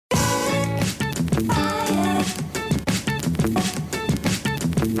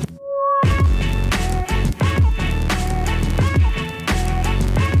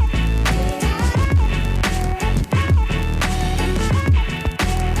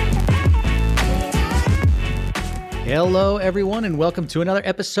Hello, everyone, and welcome to another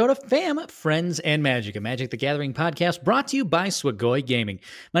episode of Fam, Friends, and Magic, a Magic the Gathering podcast brought to you by Swagoi Gaming.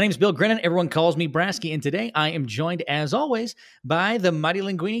 My name is Bill Grennan. Everyone calls me Brasky, and today I am joined, as always, by the Mighty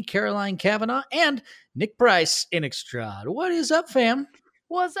Linguini, Caroline Kavanaugh, and Nick Price in Extrad. What is up, fam?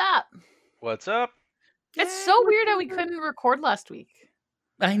 What's up? What's up? It's so weird that we couldn't record last week.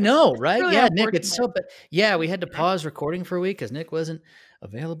 I know, right? really Yeah, Nick, it's unfortunate. so... Yeah, we had to pause recording for a week because Nick wasn't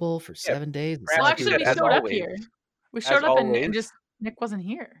available for 7 days. It Brasky Well, sounds actually, like we as showed up always. here. We As showed up and always. just Nick wasn't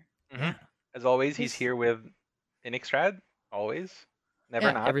here. Yeah. As always, he's He's- here with Innistrad. Always. Never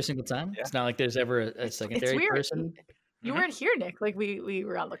Yeah, not. every single time. Yeah. It's not like there's ever a secondary weird. person. You Mhm. weren't here, Nick. Like we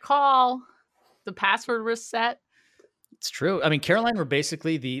were on the call. The password was set. It's true. I mean, Caroline were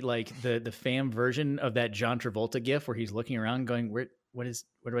basically the fam version of that John Travolta gif where he's looking around going, what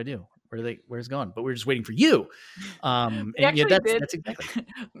do I do? Where's it going? But we're just waiting for you. And yeah, actually did. that's exactly.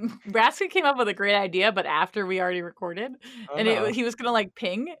 Brasky came up with a great idea, but after we already recorded, Oh, and no. he was gonna like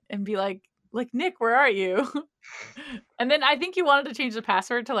ping and be like Nick, where are you? And then I think you wanted to change the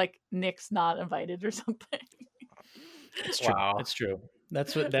password to like Nick's not invited or something. It's true. Wow. It's true.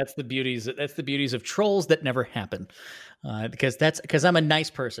 That's the beauties of trolls that never happen. Because I'm a nice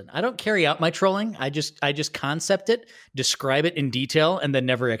person. I don't carry out my trolling. I just concept it, describe it in detail, and then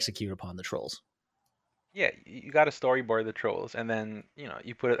never execute upon the trolls. Yeah, you got to storyboard the trolls, and then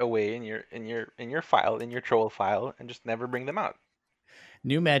you put it away in your file, in your troll file, and just never bring them out.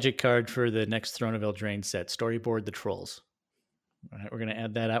 New magic card for the next Throne of Eldraine set. Storyboard the trolls. All right, we're going to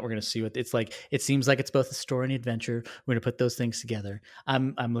add that out. We're going to see what it's like. It seems like it's both a story and adventure. We're going to put those things together.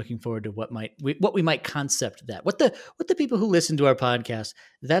 I'm looking forward to what we might concept that. What the people who listen to our podcast,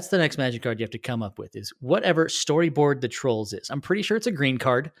 that's the next magic card you have to come up with is whatever storyboard the trolls is. I'm pretty sure it's a green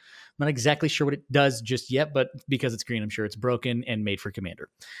card. I'm not exactly sure what it does just yet, but because it's green, I'm sure it's broken and made for Commander.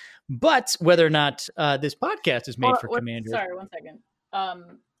 But whether or not this podcast is made for Commander. Sorry, 1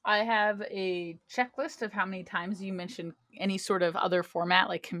 second. I have a checklist of how many times you mentioned any sort of other format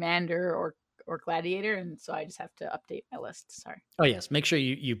like Commander or Gladiator, and so I just have to update my list. Sorry. Oh yes, make sure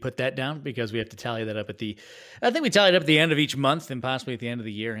you put that down because we have to tally that up I think we tally it up at the end of each month and possibly at the end of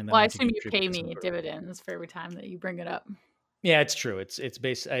the year. And then Well, I we can assume you contribute pay to me some- dividends for every time that you bring it up. Yeah, it's true. It's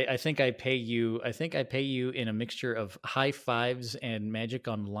based. I think I pay you in a mixture of high fives and Magic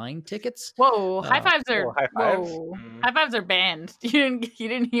Online tickets. Whoa, high fives are high fives? whoa. Mm. High fives are banned. You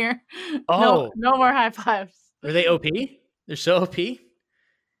didn't hear? Oh. No more high fives. Are they OP? They're so OP. Jeez.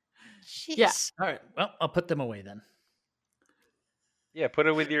 Yeah. All right. Well, I'll put them away then. Yeah, put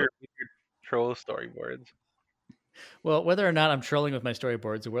it with your troll storyboards. Well, whether or not I'm trolling with my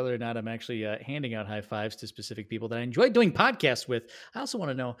storyboards or whether or not I'm actually handing out high fives to specific people that I enjoy doing podcasts with, I also want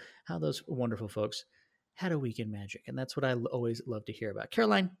to know how those wonderful folks had a week in Magic. And that's what I always love to hear about.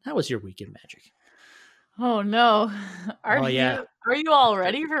 Caroline, how was your week in Magic? Oh no. Are yeah. you all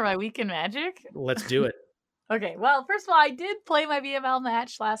ready for my week in Magic? Let's do it. Okay, well, first of all, I did play my VML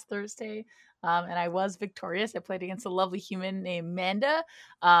match last Thursday, and I was victorious. I played against a lovely human named Manda,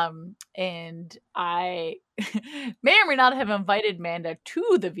 and I may or may not have invited Manda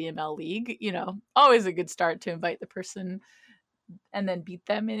to the VML League. Always a good start to invite the person and then beat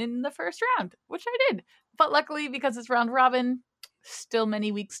them in the first round, which I did. But luckily, because it's round robin, still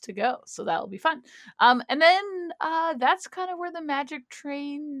many weeks to go, so that'll be fun. And then that's kind of where the Magic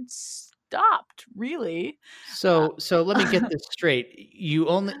train stopped, really. So let me get this straight.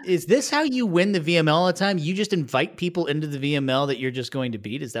 Is this how you win the VML all the time? You just invite people into the VML that you're just going to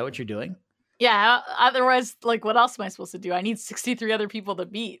beat? Is that what you're doing? Yeah, otherwise, what else am I supposed to do? I need 63 other people to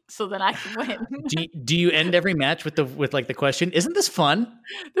beat, so then I can win. Do you end every match with the question, isn't this fun?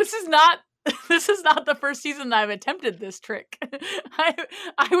 This is not the first season that I've attempted this trick.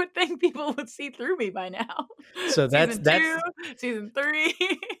 I would think people would see through me by now. So that's season 3.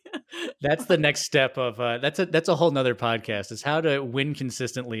 That's the next step of that's a whole nother podcast is how to win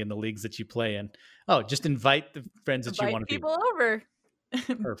consistently in the leagues that you play in. Oh, just invite the friends that you want to beat. People over.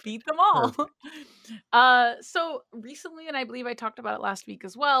 Perfect. Beat them all. So recently, and I believe I talked about it last week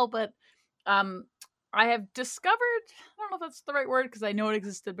as well, but I have discovered, I don't know if that's the right word because I know it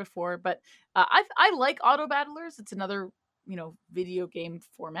existed before, but I like auto battlers. It's another, video game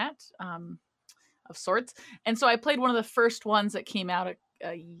format of sorts. And so I played one of the first ones that came out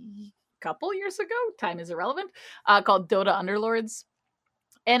a couple years ago. Time is irrelevant. Called Dota Underlords.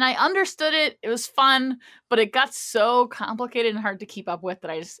 And I understood it. It was fun, but it got so complicated and hard to keep up with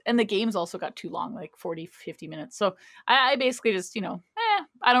that and the games also got too long, like 40, 50 minutes. So I basically just,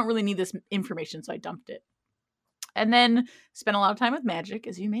 I don't really need this information. So I dumped it. And then spent a lot of time with Magic,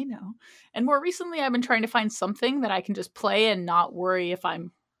 as you may know. And more recently, I've been trying to find something that I can just play and not worry if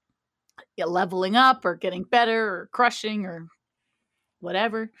I'm leveling up or getting better or crushing or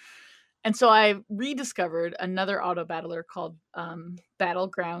whatever. And so I rediscovered another auto battler called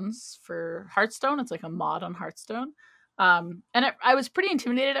Battlegrounds for Hearthstone. It's like a mod on Hearthstone. And I was pretty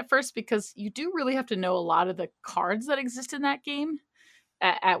intimidated at first because you do really have to know a lot of the cards that exist in that game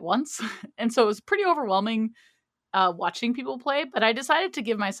at once. And so it was pretty overwhelming watching people play. But I decided to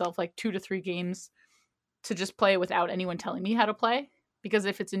give myself like 2 to 3 games to just play without anyone telling me how to play. Because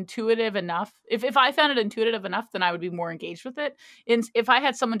if it's intuitive enough, if I found it intuitive enough, then I would be more engaged with it. And if I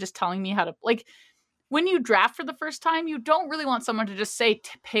had someone just telling me how to, like, when you draft for the first time, you don't really want someone to just say,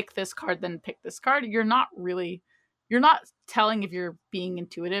 pick this card, then pick this card. You're not telling if you're being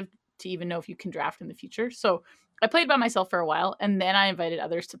intuitive to even know if you can draft in the future. So I played by myself for a while, and then I invited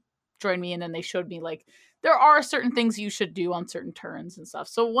others to join me, and then they showed me, like, there are certain things you should do on certain turns and stuff.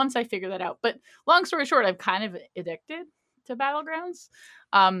 So once I figured that out, but long story short, I'm kind of addicted to Battlegrounds.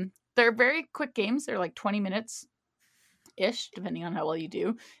 They're very quick games. They're like 20 minutes ish, depending on how well you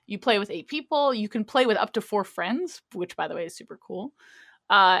do. You play with 8 people. You can play with up to 4 friends, which by the way is super cool.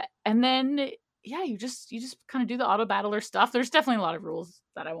 And then yeah, you just kind of do the auto battler stuff. There's definitely a lot of rules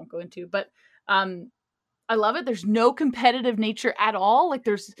that I won't go into, but I love it. There's no competitive nature at all. Like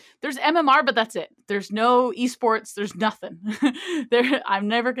there's MMR, but that's it. There's no esports. There's nothing. I'm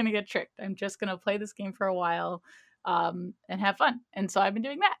never gonna get tricked. I'm just gonna play this game for a while. And have fun. And so I've been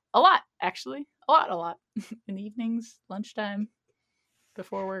doing that a lot, actually. A lot. In the evenings, lunchtime,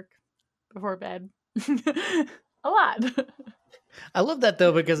 before work, before bed. A lot. I love that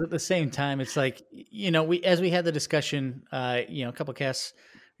though, because at the same time, it's like, as we had the discussion, a couple casts,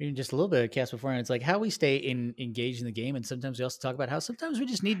 even just a little bit of cast beforehand, it's like how we stay engaged in the game. And sometimes we also talk about how sometimes we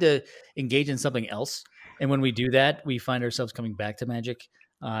just need to engage in something else. And when we do that, we find ourselves coming back to Magic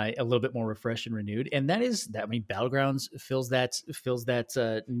a little bit more refreshed and renewed. And that is that. I mean, Battlegrounds fills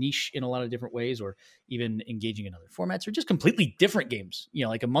that niche in a lot of different ways, or even engaging in other formats, or just completely different games,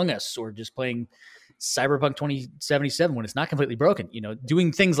 like Among Us, or just playing Cyberpunk 2077 when it's not completely broken,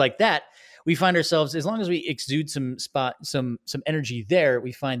 doing things like that. We find ourselves, as long as we exude some energy there,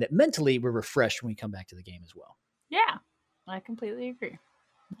 we find that mentally we're refreshed when we come back to the game as well. Yeah, I completely agree.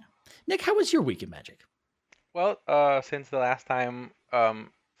 Nick, how was your week in Magic? Well, since the last time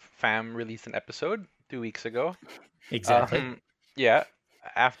FAM released an episode 2 weeks ago. Exactly. Yeah,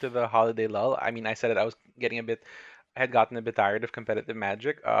 after the holiday lull. I mean, I said it. I had gotten a bit tired of competitive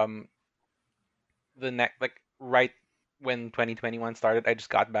Magic. Right when 2021 started, I just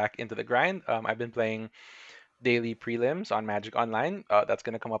got back into the grind. I've been playing daily prelims on Magic Online. That's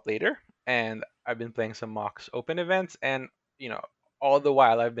gonna come up later, and I've been playing some Mox Open events, and all the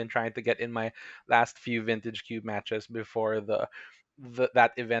while I've been trying to get in my last few Vintage Cube matches before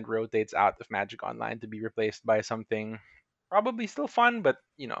that event rotates out of Magic Online to be replaced by something probably still fun, but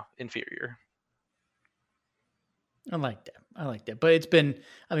inferior. I like that. But it's been,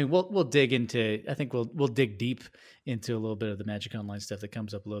 I mean, we'll dig into, I think we'll dig deep into a little bit of the Magic Online stuff that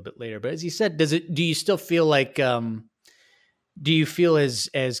comes up a little bit later. But as you said, do you still feel like, do you feel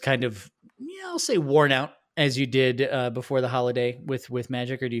as kind of, I'll say worn out as you did before the holiday with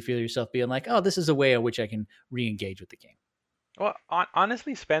Magic, or do you feel yourself being like, oh, this is a way in which I can re-engage with the game? Well,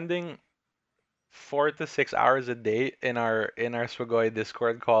 honestly, spending 4 to 6 hours a day in our Swagoi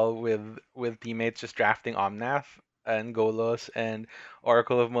Discord call with teammates just drafting Omnath and Golos and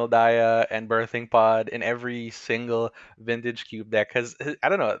Oracle of Moldaya and Birthing Pod in every single Vintage Cube deck, because I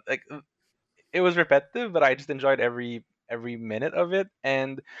don't know, like it was repetitive, but I just enjoyed every minute of it.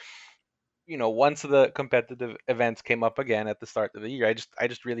 And once the competitive events came up again at the start of the year, I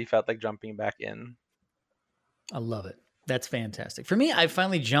just really felt like jumping back in. I love it. That's fantastic. For me, I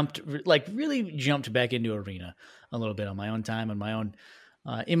finally really jumped back into Arena a little bit on my own time, on my own,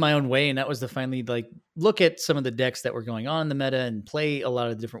 in my own way. And that was to finally look at some of the decks that were going on in the meta and play a lot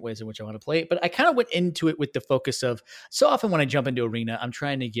of the different ways in which I want to play it. But I kind of went into it with the focus of, so often when I jump into Arena, I'm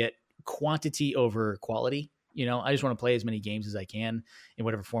trying to get quantity over quality. I just want to play as many games as I can in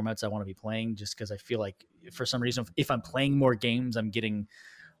whatever formats I want to be playing, just because I feel like for some reason, if I'm playing more games, I'm getting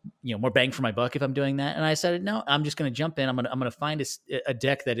more bang for my buck if I'm doing that. And I said, no, I'm just going to jump in. I'm going to find a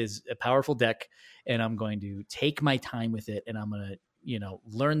deck that is a powerful deck, and I'm going to take my time with it. And I'm going to,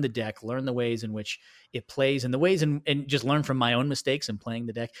 learn the deck, learn the ways in which it plays, and the ways and just learn from my own mistakes in playing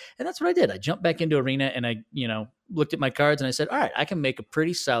the deck. And that's what I did. I jumped back into Arena, and I, looked at my cards, and I said, all right, I can make a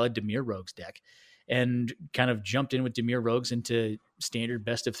pretty solid Dimir Rogues deck, and kind of jumped in with Dimir Rogues into standard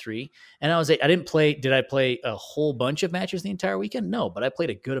best of 3. And I was like, did I play a whole bunch of matches the entire weekend? No, but I played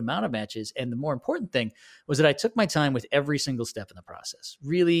a good amount of matches. And the more important thing was that I took my time with every single step in the process,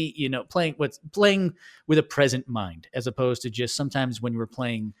 really, playing with a present mind, as opposed to just sometimes when you were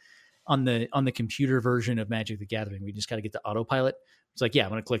playing on the computer version of Magic the Gathering. We just got to get the autopilot. It's like, yeah, I'm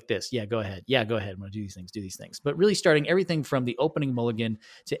going to click this. Yeah, go ahead. Yeah, go ahead. I'm going to do these things. But really starting everything from the opening mulligan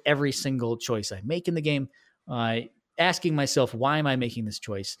to every single choice I make in the game, asking myself, why am I making this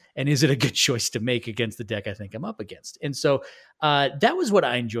choice? And is it a good choice to make against the deck I think I'm up against? And so that was what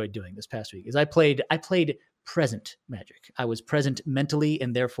I enjoyed doing this past week is I played present Magic. I was present mentally,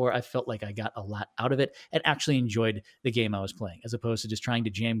 and therefore I felt like I got a lot out of it and actually enjoyed the game I was playing, as opposed to just trying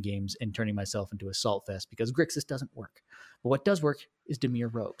to jam games and turning myself into a salt fest, because Grixis doesn't work. But what does work is Dimir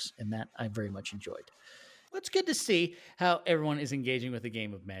Rogues, and that I very much enjoyed. It's good to see how everyone is engaging with the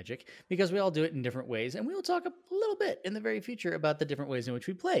game of Magic, because we all do it in different ways, and we will talk a little bit in the very future about the different ways in which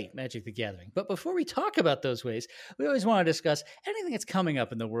we play Magic the Gathering. But before we talk about those ways, we always want to discuss anything that's coming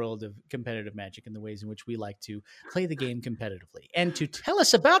up in the world of competitive Magic and the ways in which we like to play the game competitively. And to tell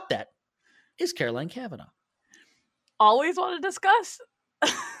us about that is Caroline Cavanaugh. Always want to discuss.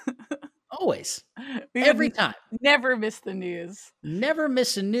 Always. Every time. Never miss the news. Never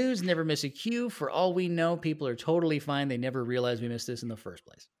miss a news, never miss a cue. For all we know, people are totally fine. They never realized we missed this in the first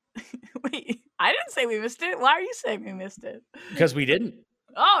place. Wait, I didn't say we missed it. Why are you saying we missed it? Because we didn't.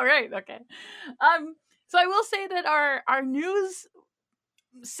 Oh, right. Okay. So I will say that our news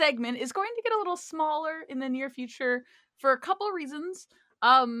segment is going to get a little smaller in the near future for a couple of reasons.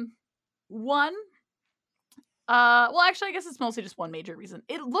 One, well, actually, I guess it's mostly just one major reason.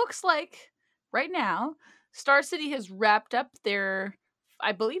 It looks like right now, Star City has wrapped up their,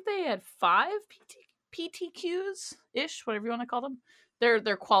 I believe they had 5 PTQs-ish, whatever you want to call them. Their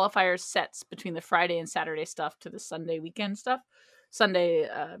qualifier sets between the Friday and Saturday stuff to the Sunday weekend stuff. Sunday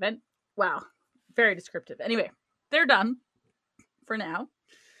event. Wow. Very descriptive. Anyway, they're done for now.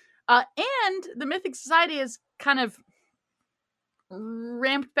 And the Mythic Society is kind of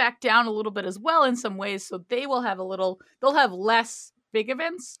ramped back down a little bit as well in some ways, so they'll have less big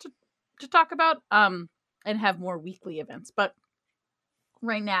events to talk about and have more weekly events. But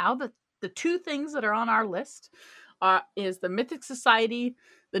right now the 2 things that are on our list is the Mythic Society.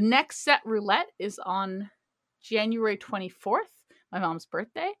 The next set roulette is on January 24th, my mom's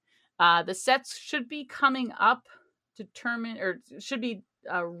birthday. The sets should be coming up, should be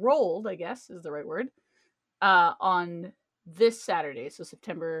rolled, I guess is the right word, on this Saturday, so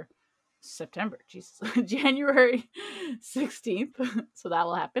January 16th. So that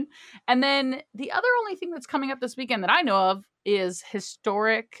will happen. And then the other only thing that's coming up this weekend that I know of is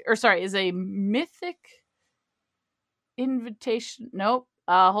a Mythic invitation. Nope.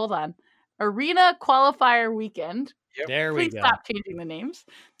 Hold on. Arena qualifier weekend. Yep. There we Please go. stop changing the names.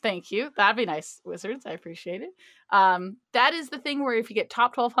 Thank you. That'd be nice, Wizards. I appreciate it. That is the thing where if you get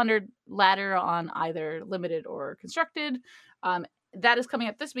top 1200 ladder on either limited or constructed, that is coming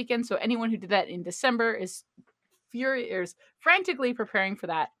up this weekend. So anyone who did that in December is frantically preparing for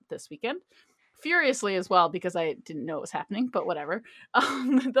that this weekend. Furiously as well, because I didn't know it was happening, but whatever.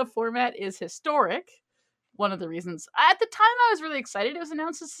 The format is historic. One of the reasons at the time I was really excited it was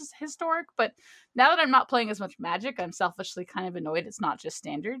announced as historic, but now that I'm not playing as much Magic, I'm selfishly kind of annoyed it's not just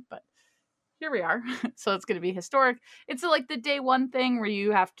standard, but here we are. So it's going to be historic. It's like the day 1 thing where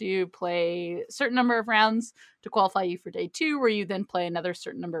you have to play a certain number of rounds to qualify you for day 2, where you then play another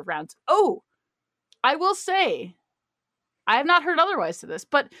certain number of rounds. Oh, I will say, I have not heard otherwise to this,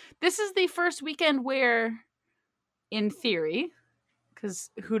 but this is the first weekend where, in theory,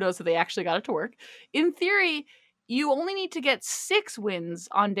 because who knows if they actually got it to work. In theory, you only need to get 6 wins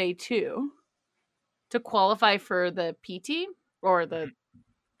on day 2 to qualify for the PT or the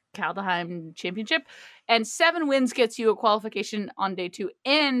Kaldheim Championship, and 7 wins gets you a qualification on day 2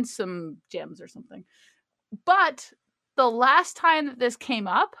 and some gems or something. But the last time that this came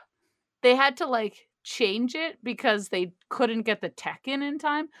up, they had to change it because they couldn't get the tech in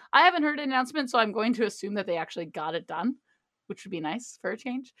time. I haven't heard an announcement, so I'm going to assume that they actually got it done, which would be nice for a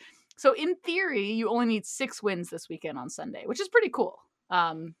change. So in theory, you only need 6 wins this weekend on Sunday, which is pretty cool.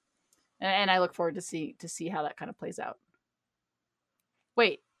 And I look forward to see how that kind of plays out.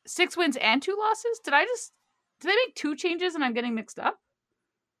 Wait, 6 wins and 2 losses? Did they make 2 changes and I'm getting mixed up?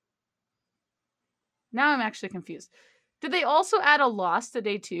 Now I'm actually confused. Did they also add a loss to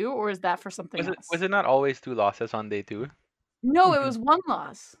day 2, or is that for something else? Was it not always 2 losses on day 2? No, it was 1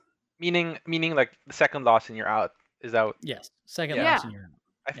 loss. Meaning like the second loss and you're out. Is that? Yes. Second Yeah. loss in your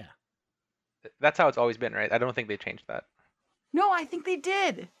own. That's how it's always been, right? I don't think they changed that. No, I think they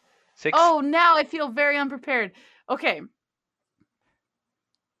did. 6. Oh, now I feel very unprepared. Okay.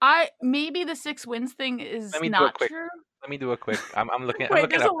 Maybe the 6 wins thing is Let me do not a quick- true. Let me do a quick. I'm looking. I'm Wait,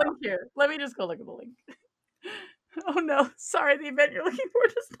 looking there's up a link here. Let me just go look at the link. Oh no, sorry, the event you're looking for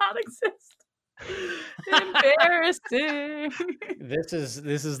does not exist. Embarrassing. This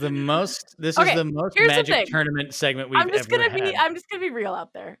is the most Okay, here's the Magic thing. tournament segment we've ever had. I'm just gonna be real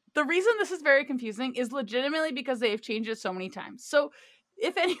out there. The reason this is very confusing is legitimately because they've changed it so many times. So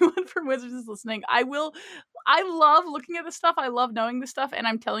if anyone from Wizards is listening, I love looking at this stuff. I love knowing this stuff, and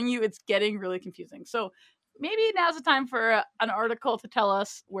I'm telling you, it's getting really confusing. So maybe now's the time for an article to tell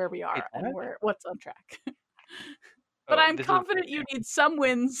us where we are and what's on track. But I'm confident you need some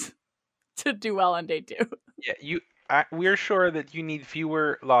wins to do well on day 2. Yeah, we're sure that you need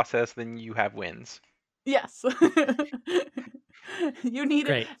fewer losses than you have wins. Yes. You need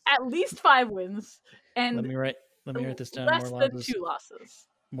Great. at least 5 wins and Let me write this down. less than 2 losses.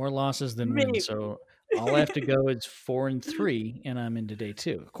 More losses than Maybe. wins. So all I have to go is 4 and 3, and I'm into day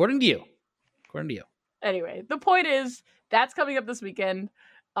 2, according to you. Anyway, the point is that's coming up this weekend.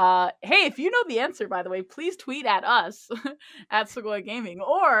 Hey, if you know the answer, by the way, please tweet at us at Sequoia Gaming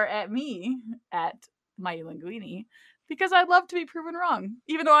or at me at Mighty Linguini, because I'd love to be proven wrong,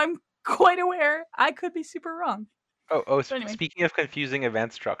 even though I'm quite aware I could be super wrong. Anyway. Speaking of confusing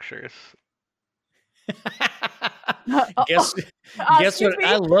event structures. Guess what?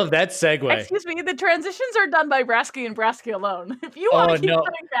 I love that segue. Excuse me, the transitions are done by Brasky and Brasky alone. If you want to keep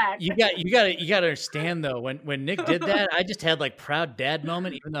coming back. You got to understand though, when Nick did that, I just had like proud dad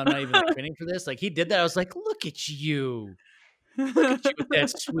moment, even though I'm not even training for this. Like he did that, I was like, look at you. Look at you with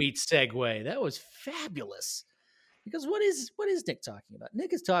that sweet segue. That was fabulous. Because what is Nick talking about?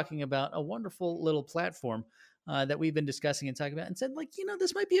 Nick is talking about a wonderful little platform that we've been discussing and talking about, and said, like,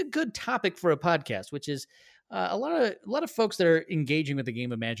 this might be a good topic for a podcast, which is a lot of folks that are engaging with the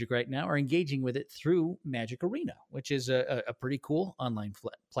game of Magic right now are engaging with it through Magic Arena, which is a pretty cool online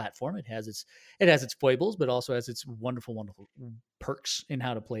platform. It has its foibles, but also has its wonderful perks in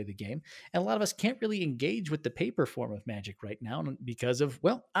how to play the game. And a lot of us can't really engage with the paper form of Magic right now because of,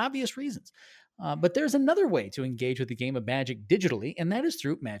 well, obvious reasons. But there's another way to engage with the game of Magic digitally, and that is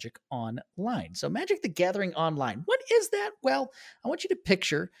through Magic Online. So Magic the Gathering Online. What is that? Well, I want you to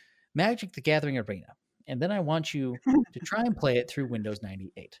picture Magic the Gathering Arena, and then I want you to try and play it through Windows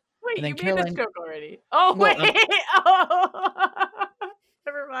 98. Wait, and then you made this joke already. Oh, well, wait.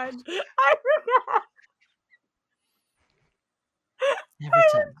 Never mind. I forgot. Every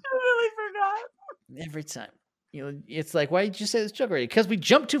time. I really forgot. Every time. It's like, why did you say this joke already? Because we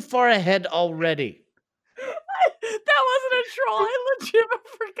jumped too far ahead already. That wasn't a troll. I legit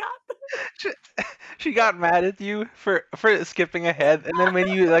forgot. She got mad at you for skipping ahead, and then when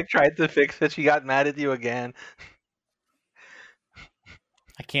you tried to fix it, she got mad at you again.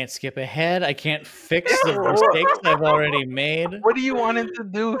 I can't skip ahead. I can't fix the mistakes I've already made. What do you want him to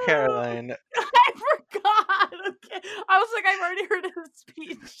do, Caroline? I forgot. Okay. I was like, I've already heard his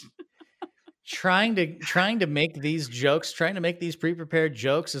speech. Trying to make these jokes, trying to make these pre-prepared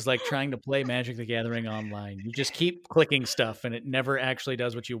jokes is like trying to play Magic the Gathering Online. You just keep clicking stuff and it never actually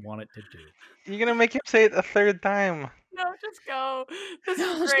does what you want it to do. You're gonna make him say it a third time. No, just go. There's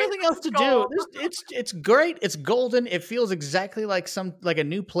nothing else to do. It's great. It's golden. It feels exactly like a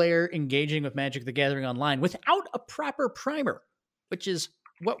new player engaging with Magic the Gathering Online without a proper primer, which is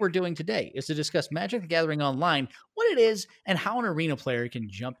what we're doing today, is to discuss Magic the Gathering Online, what it is, and how an arena player can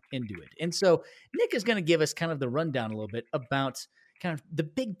jump into it. And so Nick is going to give us kind of the rundown a little bit about kind of the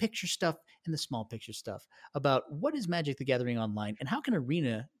big picture stuff and the small picture stuff about what is Magic the Gathering Online and how can an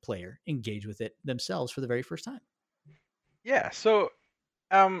arena player engage with it themselves for the very first time. Yeah, so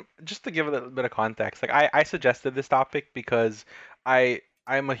just to give a little bit of context, I suggested this topic because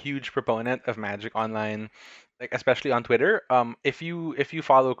I'm a huge proponent of Magic Online, especially on Twitter. If you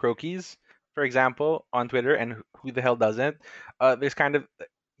follow Crokies, for example, on Twitter, and who the hell doesn't? He's kind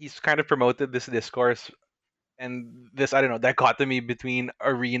of promoted this discourse and this, I don't know, dichotomy between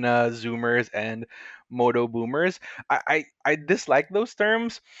arena zoomers and moto boomers. I dislike those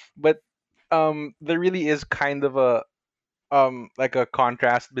terms, but there really is kind of a a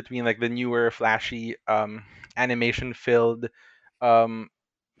contrast between the newer flashy animation filled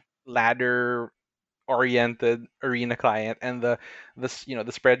ladder oriented arena client and the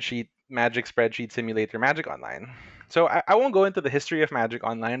spreadsheet Magic spreadsheet simulator Magic Online. So I won't go into the history of Magic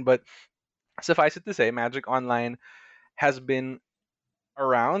Online, but suffice it to say, Magic Online has been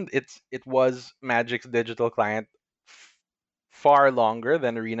around. It was Magic's digital client far longer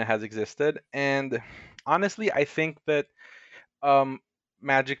than Arena has existed, and honestly, I think that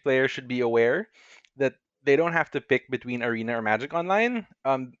Magic players should be aware that they don't have to pick between Arena or Magic Online.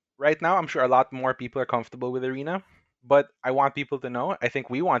 Right now, I'm sure a lot more people are comfortable with Arena, but I want people to know. I think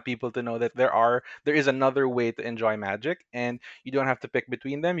we want people to know that there is another way to enjoy Magic, and you don't have to pick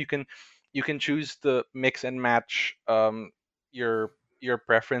between them. You can choose to mix and match your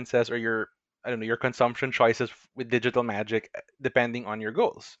preferences or your I don't know, your consumption choices with digital magic depending on your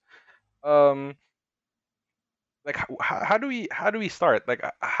goals. Um, like how do we start? Like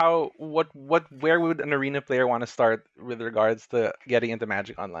how what where would an arena player want to start with regards to getting into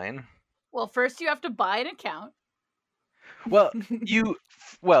Magic Online? Well, first you have to buy an account. Well, you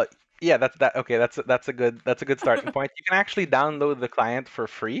well, yeah, that okay, that's a good starting point. You can actually download the client for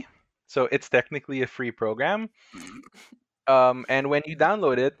free. So it's technically a free program. And when you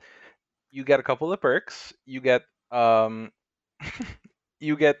download it, you get a couple of perks. You get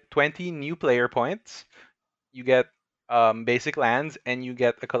you get 20 new player points. You get basic lands, and you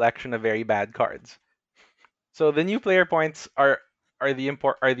get a collection of very bad cards. So the new player points are the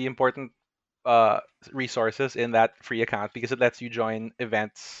important uh, resources in that free account because it lets you join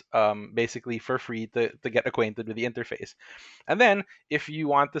events basically for free to get acquainted with the interface. And then if you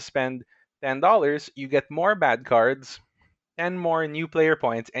want to spend $10, you get more bad cards, 10 more new player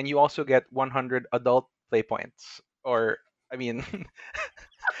points, and you also get 100 adult play points. Or I mean,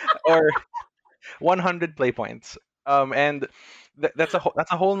 or 100 play points. And that's a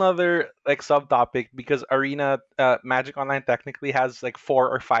whole nother like subtopic because Arena Magic Online technically has like 4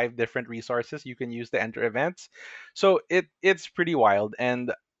 or 5 different resources you can use to enter events. So it's pretty wild,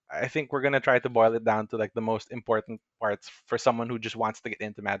 and I think we're gonna try to boil it down to like the most important parts for someone who just wants to get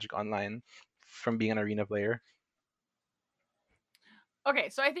into Magic Online from being an Arena player. Okay,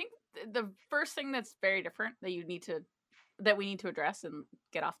 so I think the first thing that's very different that we need to address and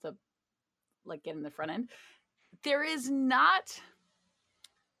get off the get in the front end, there is not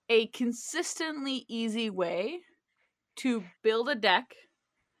a consistently easy way to build a deck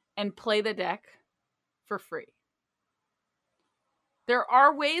and play the deck for free. There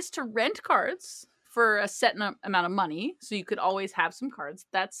are ways to rent cards for a set amount of money, so you could always have some cards.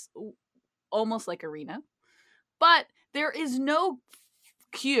 That's almost like Arena. But there is no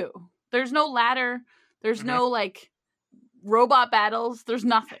queue. There's no ladder. There's no like robot battles. There's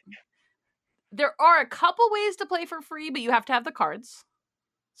nothing. There are a couple ways to play for free, but you have to have the cards.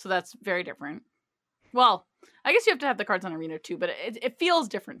 So that's very different. Well, I guess you have to have the cards on Arena too, but it feels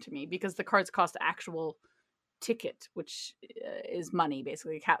different to me because the cards cost actual ticket, which is money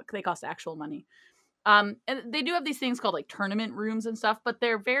basically. They cost actual money. And they do have these things called like tournament rooms and stuff, but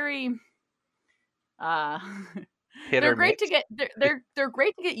they're very they're great to get they're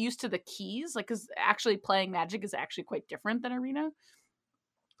great to get used to the keys, like because actually playing Magic is actually quite different than Arena.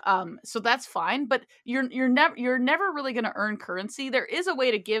 So that's fine, but you're never really going to earn currency. There is a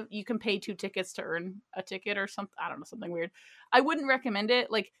way to you can pay 2 tickets to earn a ticket or something. I don't know, something weird. I wouldn't recommend it.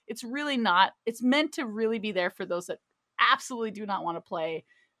 Like it's really not. It's meant to really be there for those that absolutely do not want to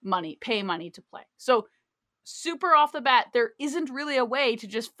pay money to play. So super off the bat, there isn't really a way to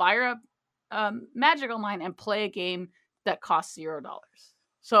just fire up Magic Online and play a game that costs $0.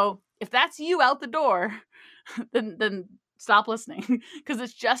 So if that's you out the door, then stop listening because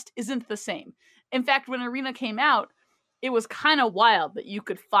it just isn't the same. In fact, when Arena came out, it was kind of wild that you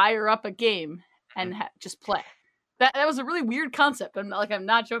could fire up a game and just play. That was a really weird concept. I'm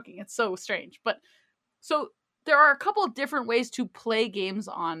not joking. It's so strange. But so there are a couple of different ways to play games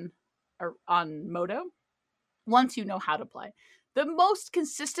on Modo once you know how to play. The most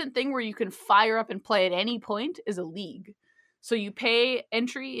consistent thing where you can fire up and play at any point is a league. So you pay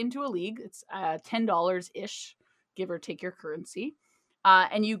entry into a league. It's $10-ish. Give or take your currency,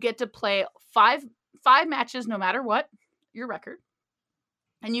 and you get to play five matches no matter what your record,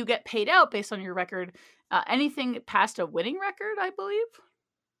 and you get paid out based on your record. Anything past a winning record, I believe.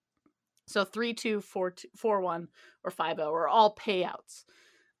 So 3-2, 4-2, 4-1, or 5-0 are all payouts,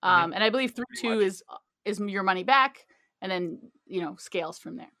 and I believe 3-2 is your money back, and then scales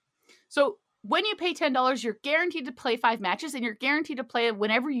from there. So when you pay $10, you're guaranteed to play 5 matches, and you're guaranteed to play it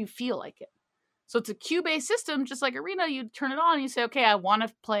whenever you feel like it. So it's a queue-based system, just like Arena. You turn it on and you say, okay, I want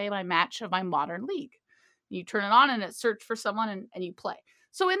to play my match of my modern league. You turn it on and it searches for someone and you play.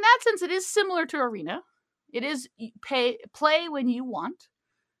 So in that sense, it is similar to Arena. It is play when you want,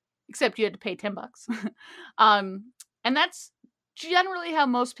 except you had to pay $10. And that's generally how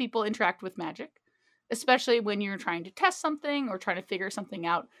most people interact with Magic, especially when you're trying to test something or trying to figure something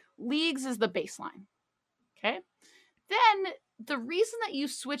out. Leagues is the baseline. Okay? Then the reason that you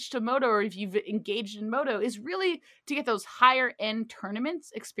switch to Modo, or if you've engaged in Modo, is really to get those higher end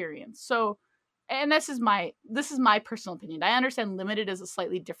tournaments experience. So, and this is my personal opinion. I understand Limited is a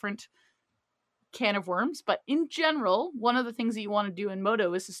slightly different can of worms, but in general, one of the things that you want to do in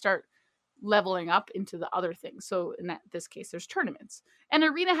Modo is to start leveling up into the other things. So in this case, there's tournaments, and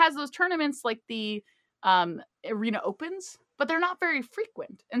Arena has those tournaments like the Arena Opens, but they're not very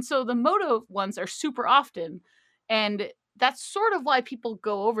frequent. And so the Modo ones are super often, and that's sort of why people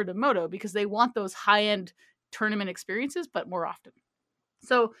go over to Moto, because they want those high-end tournament experiences, but more often.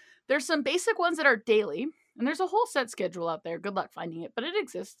 So there's some basic ones that are daily, and there's a whole set schedule out there. Good luck finding it, but it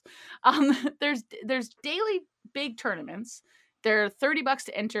exists. There's daily big tournaments. They're $30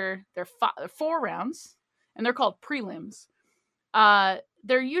 to enter. They're 4 rounds, and they're called prelims.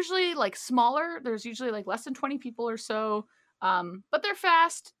 They're usually like smaller. There's usually like less than 20 people or so, but they're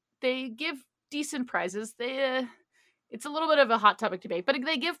fast. They give decent prizes. It's a little bit of a hot topic debate, but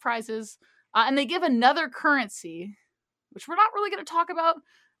they give prizes, and they give another currency, which we're not really going to talk about.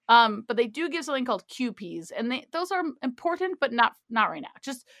 But they do give something called QPs, and those are important, but not right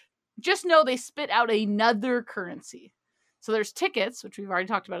now. Just know they spit out another currency. So there's tickets, which we've already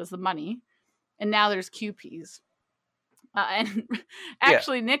talked about as the money, and now there's QPs. And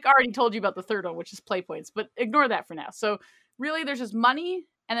actually, yeah. Nick already told you about the third one, which is play points, but ignore that for now. So really, there's just money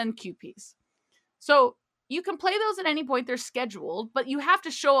and then QPs. So you can play those at any point. They're scheduled, but you have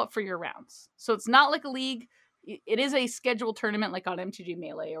to show up for your rounds. So it's not like a league. It is a scheduled tournament like on MTG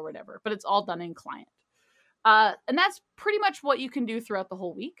Melee or whatever, but it's all done in client. And that's pretty much what you can do throughout the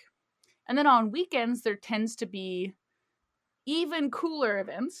whole week. And then on weekends, there tends to be even cooler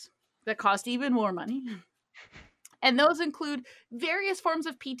events that cost even more money. And those include various forms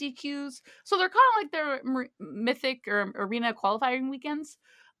of PTQs. So they're kind of like their Mythic or Arena qualifying weekends,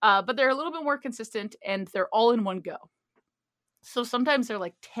 but they're a little bit more consistent, and they're all in one go. So sometimes they're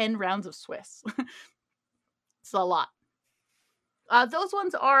like 10 rounds of Swiss. It's a lot. Those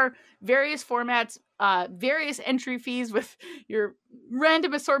ones are various formats, various entry fees with your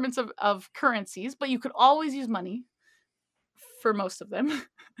random assortments of currencies, but you could always use money for most of them.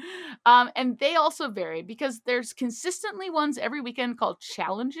 And they also vary because there's consistently ones every weekend called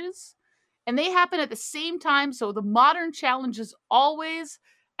challenges, and they happen at the same time. So the modern challenge is always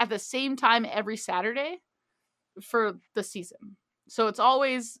at the same time every Saturday for the season. So it's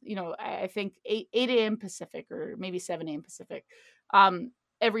always, I think 8 a.m. Pacific or maybe 7 a.m. Pacific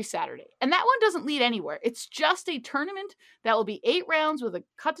every Saturday. And that one doesn't lead anywhere. It's just a tournament that will be 8 rounds with a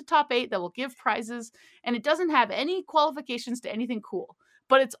cut to top 8 that will give prizes. And it doesn't have any qualifications to anything cool,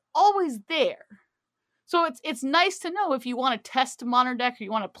 but it's always there. So it's nice to know if you want to test Modern Deck or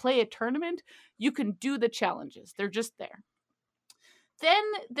you want to play a tournament, you can do the challenges. They're just there. Then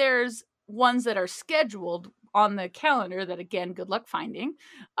there's ones that are scheduled on the calendar that, again, good luck finding.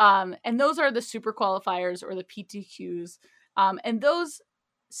 And those are the super qualifiers or the PTQs. And those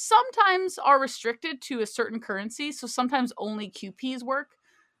sometimes are restricted to a certain currency. So sometimes only QPs work.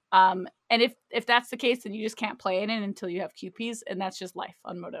 And if that's the case, then you just can't play in it until you have QPs. And that's just life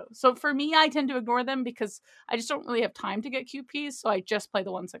on Moto. So for me, I tend to ignore them because I just don't really have time to get QPs. So I just play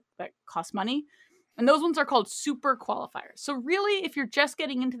the ones that cost money. And those ones are called super qualifiers. So really, if you're just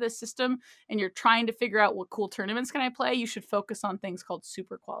getting into this system and you're trying to figure out what cool tournaments can I play, you should focus on things called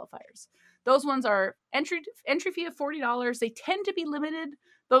super qualifiers. Those ones are entry fee of $40. They tend to be limited,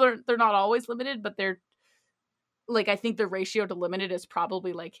 though they're not always limited, but they're like, I think the ratio to limited is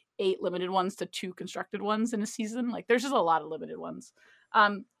probably like 8 limited ones to 2 constructed ones in a season. Like there's just a lot of limited ones.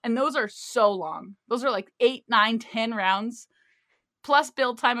 And those are so long. Those are like 8, 9, 10 rounds. Plus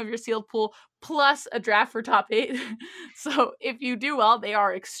build time of your sealed pool, plus a draft for top 8. So if you do well, they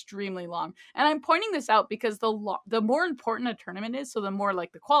are extremely long. And I'm pointing this out because the more important a tournament is, so the more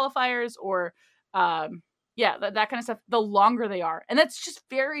like the qualifiers or that kind of stuff, the longer they are. And that's just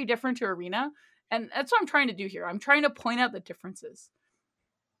very different to Arena. And that's what I'm trying to do here. I'm trying to point out the differences.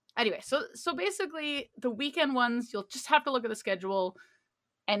 Anyway, so basically the weekend ones, you'll just have to look at the schedule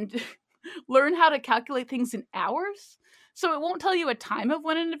and learn how to calculate things in hours. So it won't tell you a time of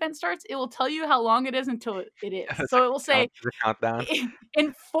when an event starts. It will tell you how long it is until it is. So it will say, countdown.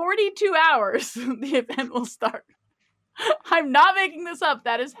 In 42 hours, the event will start. I'm not making this up.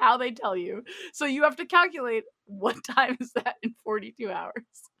 That is how they tell you. So you have to calculate what time is that in 42 hours.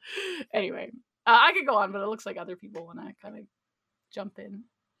 Anyway, I could go on, but it looks like other people want to kind of jump in.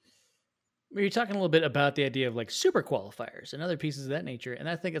 You're talking a little bit about the idea of like super qualifiers and other pieces of that nature. And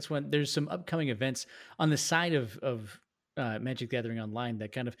I think it's when there's some upcoming events on the side of Magic the Gathering Online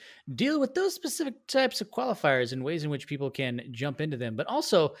that kind of deal with those specific types of qualifiers and ways in which people can jump into them. But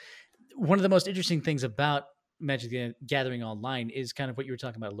also, one of the most interesting things about Magic the Gathering Online is kind of what you were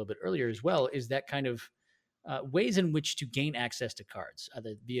talking about a little bit earlier as well, is that kind of ways in which to gain access to cards,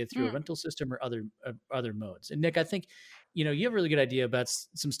 either via through a rental system or other modes. And Nick, I think you have a really good idea about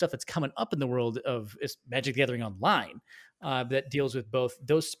some stuff that's coming up in the world of Magic the Gathering Online that deals with both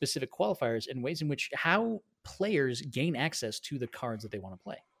those specific qualifiers and ways in which how players gain access to the cards that they want to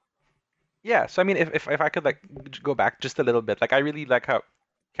play. Yeah, so I mean, if I could like go back just a little bit, like I really like how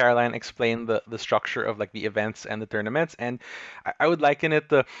Caroline explained the structure of like the events and the tournaments, and I would liken it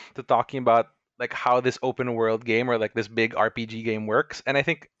to talking about like how this open world game or like this big RPG game works. And I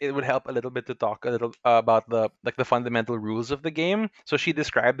think it would help a little bit to talk a little about the like the fundamental rules of the game. So she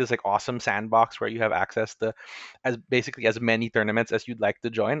described this like awesome sandbox where you have access to as basically as many tournaments as you'd like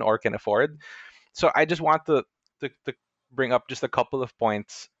to join or can afford. So I just want to bring up just a couple of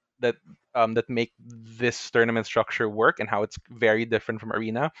points that that make this tournament structure work and how it's very different from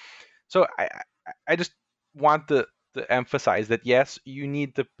Arena. So I just want to emphasize that yes, you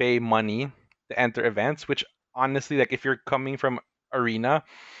need to pay money to enter events, which honestly, like if you're coming from Arena,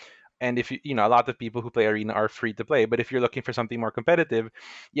 and if you know a lot of people who play Arena are free to play, but if you're looking for something more competitive,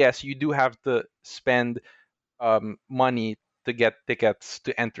 yes, you do have to spend money to get tickets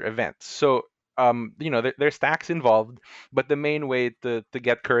to enter events. So there's tax involved, but the main way to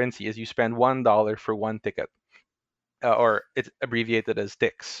get currency is you spend $1 for one ticket, or it's abbreviated as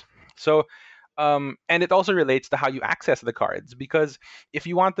TIX. So and it also relates to how you access the cards, because if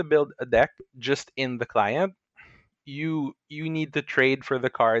you want to build a deck just in the client, you need to trade for the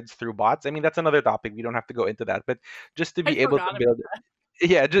cards through bots. I mean, that's another topic. We don't have to go into that, but just to I be able to forgot about build,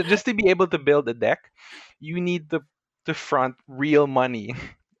 yeah, just to be able to build a deck, you need to front real money.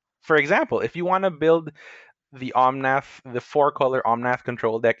 For example, if you want to build the Omnath, the four-color Omnath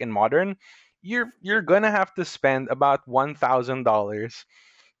control deck in Modern, you're gonna have to spend about $1,000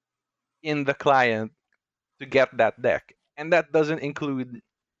 in the client to get that deck, and that doesn't include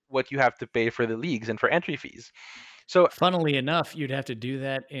what you have to pay for the leagues and for entry fees. So Funnily enough, you'd have to do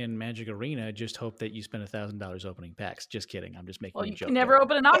that in Magic Arena. Just hope that you spend $1,000 opening packs. Just kidding. I'm just Well, making a you joke. can never there.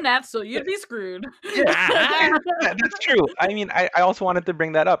 open an Omnath, so you'd be screwed. yeah, that's true. I mean, I also wanted to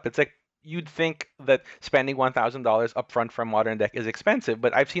bring that up. It's like you'd think that spending $1,000 upfront for a modern deck is expensive,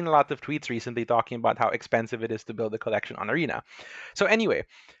 but I've seen a lot of tweets recently talking about how expensive it is to build a collection on Arena. So anyway,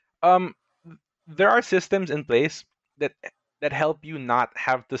 um, there are systems in place that help you not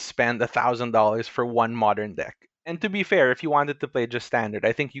have to spend $1,000 for one modern deck. And to be fair, if you wanted to play just standard,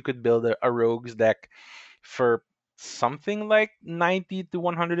 I think you could build a rogues deck for something like $90 to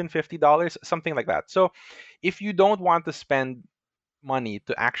 $150, something like that. So if you don't want to spend money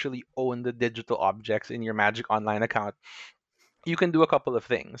to actually own the digital objects in your Magic Online account, you can do a couple of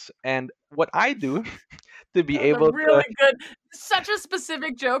things. And what I do to be That was a able to really good, such a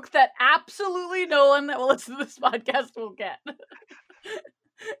specific joke that absolutely no one that will listen to this podcast will get.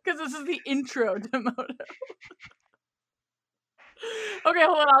 Because this is the intro to Moto. Okay,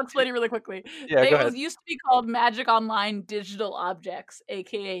 hold on, I'll explain it really quickly. yeah, go It ahead. was used to be called Magic Online Digital Objects,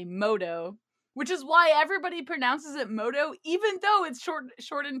 aka Moto, which is why everybody pronounces it Moto, even though it's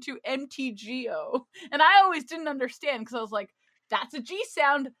shortened to MTGO. And I always didn't understand because I was like, that's a G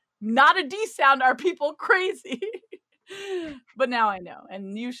sound, not a D sound. Are people crazy? But now I know,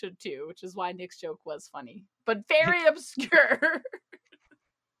 and you should too, which is why Nick's joke was funny, but very obscure.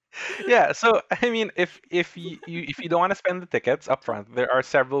 Yeah, so I mean, if you don't want to spend the tickets up front, there are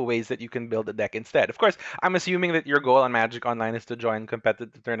several ways that you can build a deck instead. Of course, I'm assuming that your goal on Magic Online is to join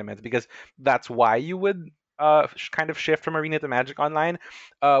competitive tournaments, because that's why you would kind of shift from Arena to Magic Online.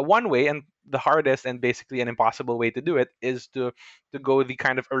 One way, and the hardest and basically an impossible way to do it, is to go the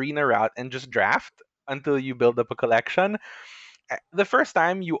kind of Arena route and just draft until you build up a collection. The first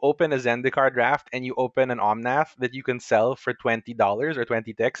time you open a Zendikar draft and you open an Omnath that you can sell for $20 or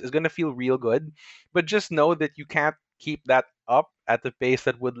 20 ticks is going to feel real good. But just know that you can't keep that up at the pace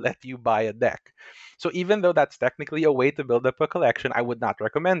that would let you buy a deck. So even though that's technically a way to build up a collection, I would not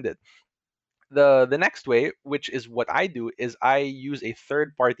recommend it. The next way, which is what I do, is I use a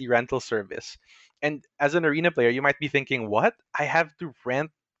third party rental service. And as an arena player, you might be thinking, what? I have to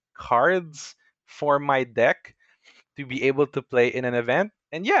rent cards for my deck to be able to play in an event?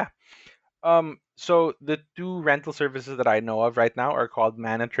 And yeah, so the two rental services that I know of right now are called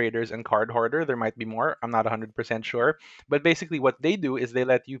Mana Traders and Card Hoarder. There might be more. I'm not 100% sure. But basically, what they do is they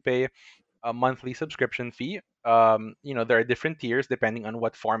let you pay a monthly subscription fee. There are different tiers depending on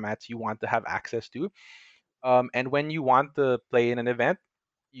what formats you want to have access to. And when you want to play in an event,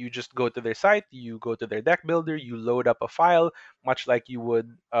 you just go to their site, you go to their deck builder, you load up a file, much like you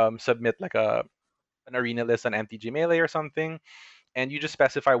would submit like an arena list on MTG Melee or something, and you just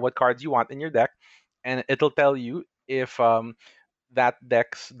specify what cards you want in your deck, and it'll tell you if that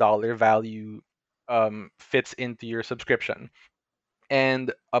deck's dollar value fits into your subscription.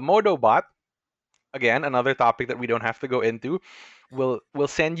 And a Modo bot, again, another topic that we don't have to go into, will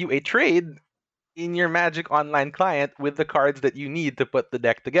send you a trade in your Magic Online client with the cards that you need to put the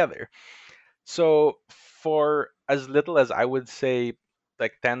deck together. So for as little as I would say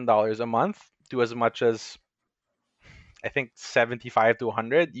like $10 a month to as much as I think 75 to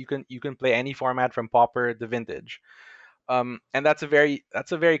 100. You can play any format from Pauper to Vintage. And that's a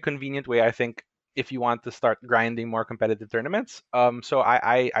very convenient way, I think, if you want to start grinding more competitive tournaments. So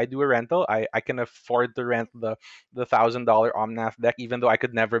I do a rental. I can afford to rent the $1,000 Omnath deck, even though I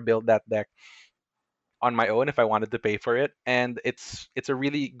could never build that deck on my own if I wanted to pay for it. And it's a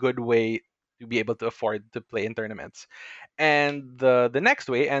really good way to be able to afford to play in tournaments. And the next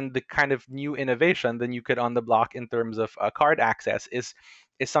way, and the kind of new innovation that you could on the block in terms of card access, is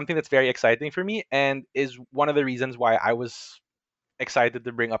something that's very exciting for me, and is one of the reasons why I was excited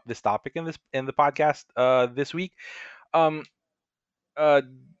to bring up this topic in the podcast this week. Um, uh,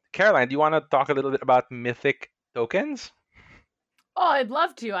 Caroline, do you want to talk a little bit about Mythic tokens? Oh, I'd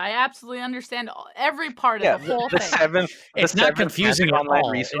love to. I absolutely understand every part Yeah, of the whole the thing. seventh. It's the not seventh confusing Magic at Online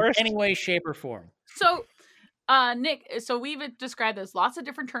all resource. in any way, shape, or form. So, Nick, so we've described there's lots of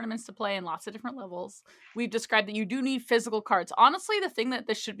different tournaments to play and lots of different levels. We've described that you do need physical cards. Honestly, the thing that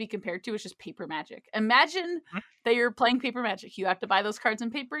this should be compared to is just paper Magic. Imagine that you're playing paper Magic. You have to buy those cards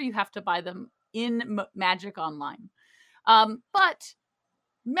in paper. You have to buy them in Magic Online. But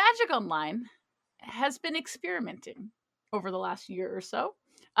Magic Online has been experimenting over the last year or so.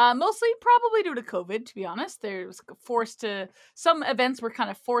 Mostly probably due to COVID, to be honest. Some events were kind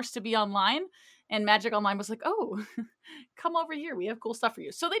of forced to be online, and Magic Online was like, oh, come over here. We have cool stuff for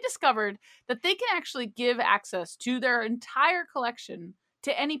you. So they discovered that they can actually give access to their entire collection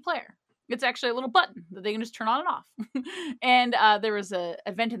to any player. It's actually a little button that they can just turn on and off. And there was an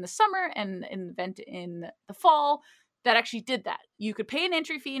event in the summer and an event in the fall that actually did that. You could pay an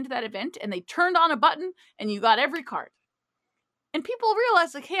entry fee into that event, and they turned on a button, and you got every card. And people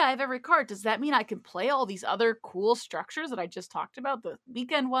realized, like, hey, I have every card. Does that mean I can play all these other cool structures that I just talked about? The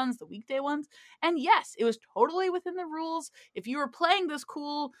weekend ones, the weekday ones? And yes, it was totally within the rules. If you were playing this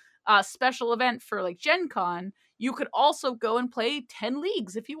cool special event for, like, Gen Con, you could also go and play 10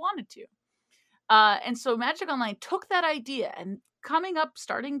 leagues if you wanted to. And so Magic Online took that idea, and coming up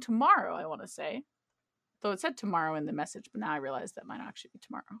starting tomorrow, I want to say, though it said tomorrow in the message, but now I realize that might actually be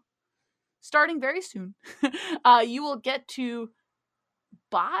tomorrow. Starting very soon, you will get to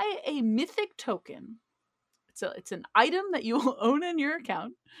buy a Mythic token. It's an item that you will own in your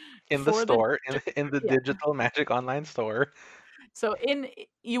account in the store, in the Yeah. digital Magic Online store. So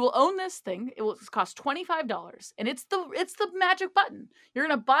you will own this thing. It will cost $25, and it's the magic button. You're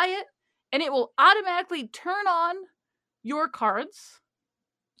gonna buy it, and it will automatically turn on your cards,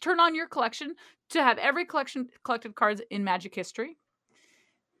 turn on your collection to have every collected cards in Magic history.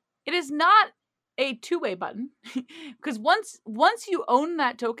 It is not a two-way button because once you own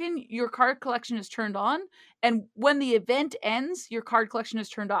that token, your card collection is turned on, and when the event ends, your card collection is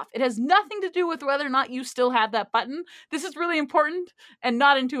turned off. It has nothing to do with whether or not you still have that button. This is really important and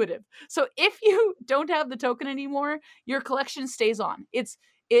not intuitive. So if you don't have the token anymore, your collection stays on. It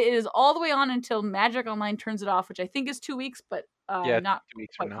is all the way on until Magic Online turns it off, which I think is 2 weeks, but not 2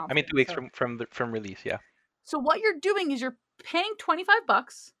 weeks quite from now. confident. 2 weeks from release. Yeah. So what you're doing is you're paying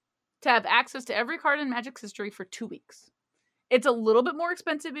 $25 to have access to every card in Magic's history for 2 weeks. It's a little bit more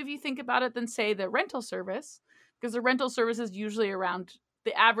expensive if you think about it than, say, the rental service, because the rental service is usually around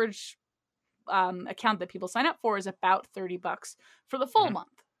the average account that people sign up for is about $30 for the full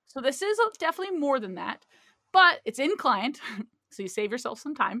month. So this is definitely more than that, but it's in client, so you save yourself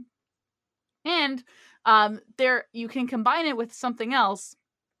some time. And you can combine it with something else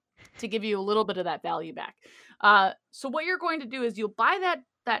to give you a little bit of that value back. So what you're going to do is you'll buy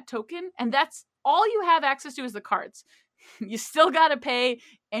that token, and that's all you have access to is the cards. You still got to pay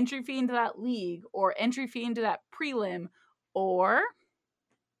entry fee into that league, or entry fee into that prelim, or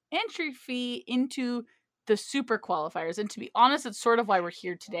entry fee into the super qualifiers. And to be honest, it's sort of why we're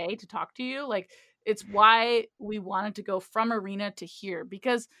here today to talk to you. Like, it's why we wanted to go from Arena to here,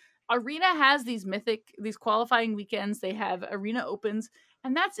 because Arena has these qualifying weekends. They have Arena Opens,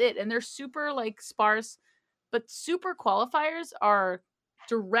 and that's it. And they're super, like, sparse, but super qualifiers are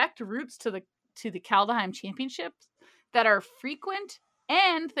direct routes to the Kaldheim Championships that are frequent,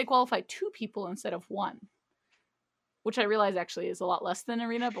 and they qualify 2 people instead of 1, which I realize actually is a lot less than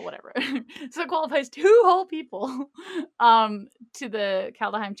Arena, but whatever. So it qualifies 2 whole people to the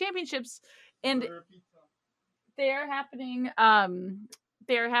Kaldheim Championships, and they're happening a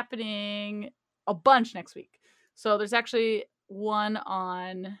bunch next week. So there's actually one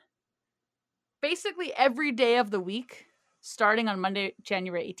on basically every day of the week, starting on Monday,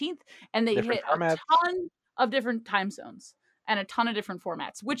 January 18th, and they hit a ton of different time zones and a ton of different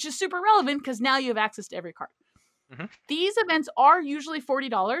formats, which is super relevant because now you have access to every card. These events are usually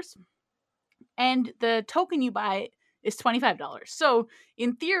 $40, and the token you buy is $25. So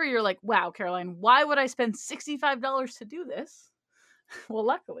in theory, you're like, wow, Caroline, why would I spend $65 to do this? Well,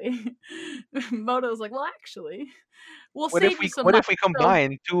 luckily, Moto's like, well, actually, we'll save you some What money. if we So,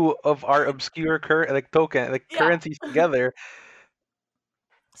 combine two of our obscure yeah. currencies together?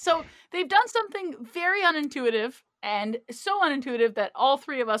 So they've done something very unintuitive, and so unintuitive that all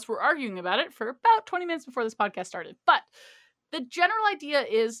three of us were arguing about it for about 20 minutes before this podcast started. But the general idea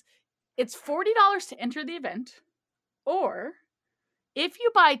is it's $40 to enter the event, or if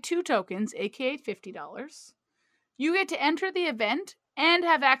you buy 2 tokens, aka $50, you get to enter the event and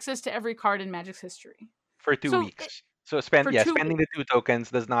have access to every card in Magic's history. For 2 So weeks. So for 2 spending weeks. the 2 tokens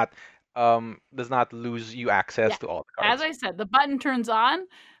does not lose you access Yeah. to all the cards. As I said, the button turns on,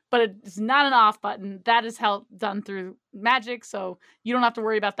 but it's not an off button. That is how done through Magic, so you don't have to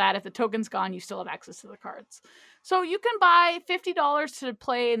worry about that. If the token's gone, you still have access to the cards. So you can buy $50 to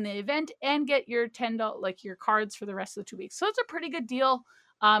play in the event and get your $10 like your cards for the rest of the 2 weeks. So it's a pretty good deal,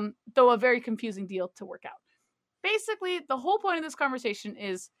 though a very confusing deal to work out. Basically, the whole point of this conversation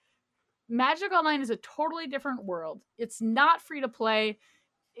is Magic Online is a totally different world. It's not free to play.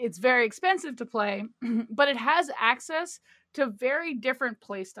 It's very expensive to play, but it has access to very different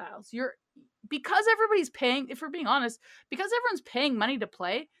play styles. Because everybody's paying, if we're being honest, because everyone's paying money to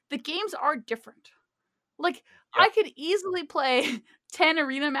play, the games are different. Like, Yep. I could easily play 10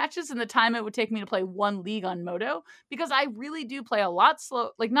 arena matches in the time it would take me to play 1 league on Moto, because I really do play a lot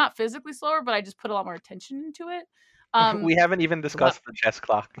slow, like not physically slower, but I just put a lot more attention into it. We haven't even discussed the chess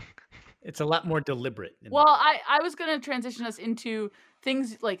clock. It's a lot more deliberate. Well, I was going to transition us into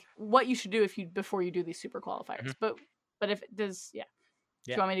things like what you should do before you do these super qualifiers. Mhm. But if it does, yeah.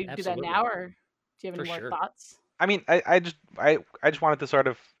 Do Yeah, you want me to do that absolutely. now, or do you have any For more sure. thoughts? I mean, I just wanted to sort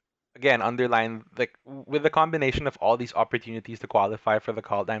of again underline, like, with the combination of all these opportunities to qualify for the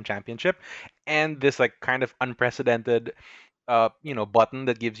Kaldheim Championship and this like kind of unprecedented button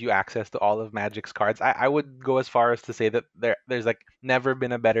that gives you access to all of Magic's cards. I would go as far as to say that there's like never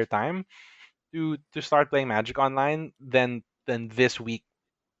been a better time to start playing Magic Online than this week.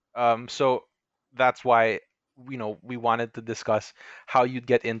 So that's why we wanted to discuss how you'd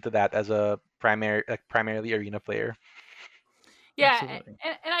get into that as a primarily arena player. Yeah, Absolutely.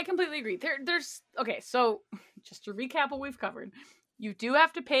 and I completely agree. There's okay. So just to recap what we've covered, you do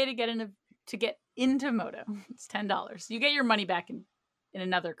have to pay to get into Moto. It's $10. You get your money back in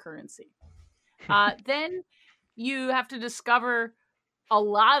another currency. Then you have to discover a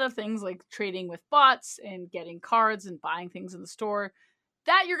lot of things like trading with bots and getting cards and buying things in the store.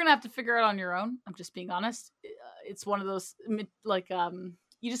 That you're gonna have to figure out on your own. I'm just being honest. It's one of those like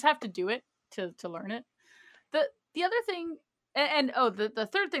you just have to do it to learn it. The other thing, the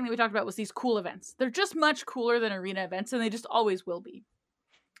third thing that we talked about was these cool events. They're just much cooler than arena events, and they just always will be.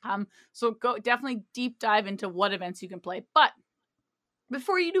 So go definitely deep dive into what events you can play. But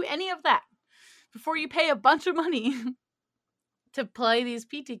before you do any of that, before you pay a bunch of money to play these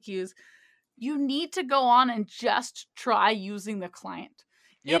PTQs, you need to go on and just try using the client.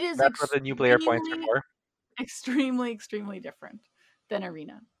 Yep, It is that's what the new player points are for. extremely, extremely different than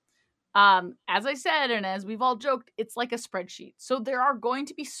arena. As I said, and as we've all joked, it's like a spreadsheet. So there are going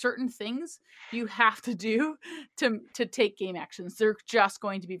to be certain things you have to do to take game actions. They're just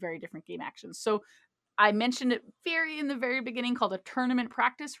going to be very different game actions. So I mentioned it in the very beginning, called a tournament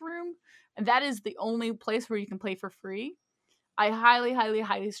practice room, and that is the only place where you can play for free. I highly, highly,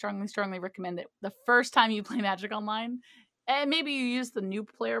 highly, strongly recommend it the first time you play Magic Online. And maybe you use the new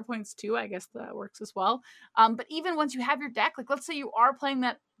player points too. I guess that works as well. But even once you have your deck, like let's say you are playing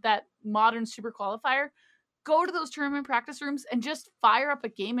that modern super qualifier, go to those tournament practice rooms and just fire up a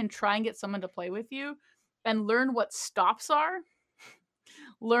game and try and get someone to play with you and learn what stops are.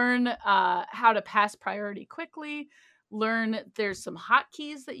 Learn how to pass priority quickly. Learn there's some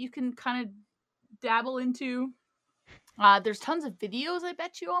hotkeys that you can kind of dabble into. There's tons of videos, I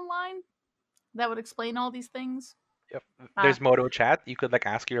bet you, online that would explain all these things. Yep. There's Moto Chat. You could like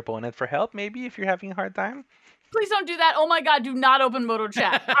ask your opponent for help maybe if you're having a hard time. Please don't do that. Oh my god, do not open Moto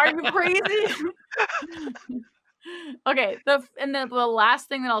Chat. Are you crazy? Okay, the last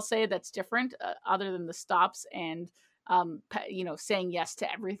thing that I'll say that's different, other than the stops and saying yes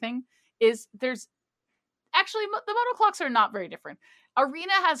to everything, is there's actually the Moto clocks are not very different.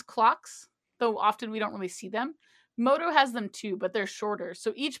 Arena has clocks, though often we don't really see them. Moto has them too, but they're shorter.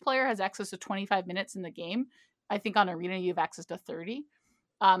 So each player has access to 25 minutes in the game. I think on Arena you have access to 30.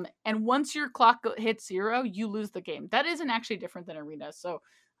 And once your clock hits 0, you lose the game. That isn't actually different than Arena. So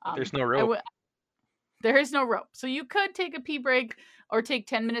there's no rope. There is no rope. So you could take a pee break or take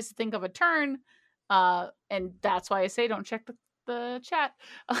 10 minutes to think of a turn. And that's why I say don't check the chat.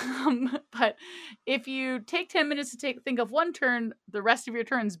 But if you take 10 minutes to think of one turn, the rest of your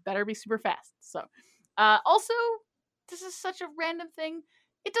turns better be super fast. So, also, this is such a random thing.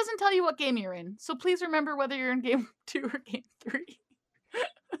 It doesn't tell you what game you're in. So please remember whether you're in game 2 or game 3.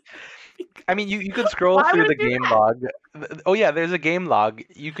 I mean, you could scroll Why through would the it do game that? log. Oh yeah, there's a game log.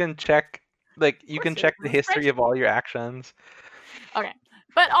 You can check you course can there check is. the It's a history of spreadsheet. all your actions. Okay.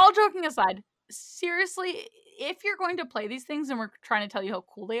 But all joking aside, seriously, if you're going to play these things and we're trying to tell you how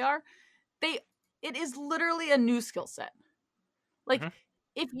cool they are, it is literally a new skill set. Like, Mhm.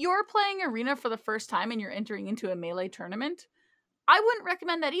 if you're playing Arena for the first time and you're entering into a Melee tournament, I wouldn't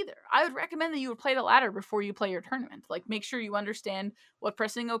recommend that either. I would recommend that you would play the ladder before you play your tournament. Like, make sure you understand what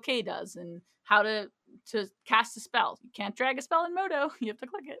pressing OK does and how to cast a spell. You can't drag a spell in Modo. You have to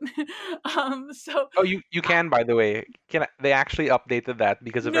click it. So Oh, you can, by the way. They actually updated that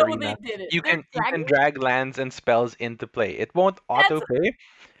because of no, they Arena. didn't. You They're can dragging. drag lands and spells into play. It won't That's auto play,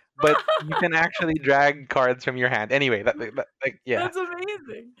 but you can actually drag cards from your hand. Anyway, yeah. that's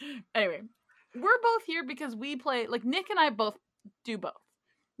amazing. Anyway, we're both here because we play, like, Nick and I both do both.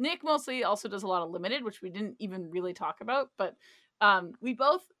 Nick mostly also does a lot of limited, which we didn't even really talk about, but we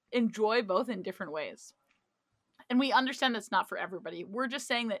both enjoy both in different ways. And we understand that's not for everybody. We're just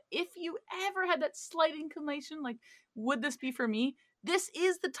saying that if you ever had that slight inclination, like, would this be for me? This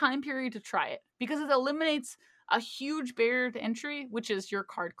is the time period to try it because it eliminates a huge barrier to entry, which is your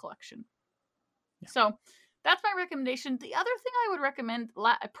card collection. Yeah. So that's my recommendation. The other thing I would recommend,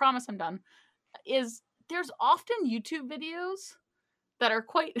 I promise I'm done, is there's often YouTube videos that are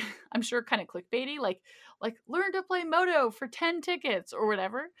quite, I'm sure, kind of clickbaity, like learn to play Modo for 10 tickets or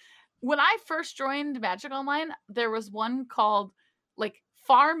whatever. When I first joined Magic Online, there was one called like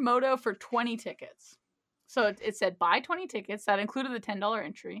Farm Modo for 20 tickets. So it said buy 20 tickets. That included the $10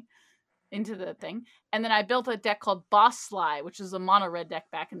 entry into the thing. And then I built a deck called Boss Sly, which is a mono red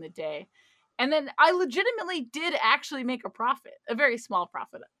deck back in the day. And then I legitimately did actually make a profit, a very small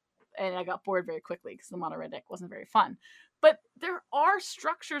profit. And I got bored very quickly because the mono red deck wasn't very fun. But there are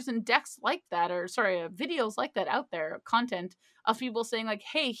structures and decks like that, or sorry, videos like that out there, content of people saying like,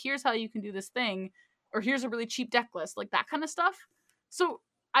 hey, here's how you can do this thing, or here's a really cheap deck list, like that kind of stuff. So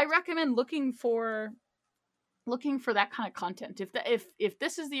I recommend looking for that kind of content. If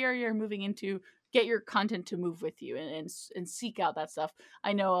this is the area you're moving into, get your content to move with you and seek out that stuff.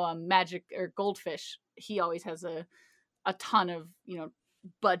 I know Magic or Goldfish, he always has a ton of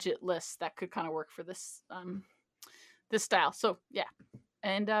budget lists that could kind of work for this this style. So yeah,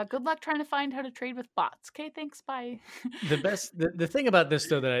 and good luck trying to find how to trade with bots. Okay, thanks, bye. The thing about this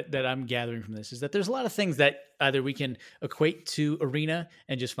though that I'm gathering from this is that there's a lot of things that either we can equate to Arena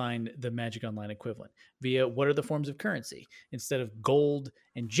and just find the Magic Online equivalent via what are the forms of currency. Instead of gold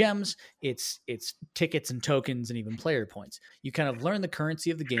and gems, it's tickets and tokens and even player points. You kind of learn the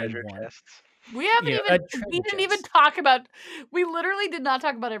currency of the game. Treasure One. chests. We haven't You know, even a treasure we didn't even chest. talk about. We literally did not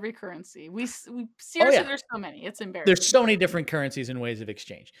talk about every currency. We seriously, yeah. there's so many. It's embarrassing. There's so many different currencies and ways of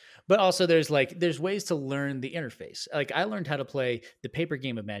exchange, but also there's ways to learn the interface. Like I learned how to play the paper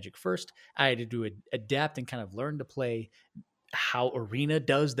game of Magic first. I had to do adapt and kind of learn to play how Arena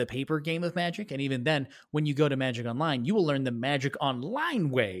does the paper game of Magic. And even then, when you go to Magic Online, you will learn the Magic Online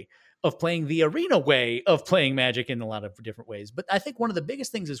way of playing the Arena way of playing Magic in a lot of different ways. But I think one of the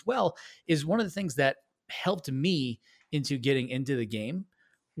biggest things as well is one of the things that helped me into getting into the game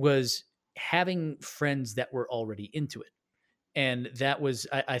was having friends that were already into it. And that was,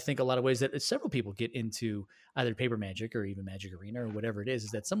 I think, a lot of ways that several people get into either paper Magic or even Magic Arena or whatever it is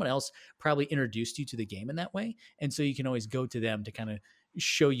that someone else probably introduced you to the game in that way. And so you can always go to them to kind of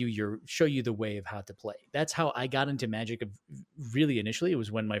show you the way of how to play. That's how I got into Magic really initially. It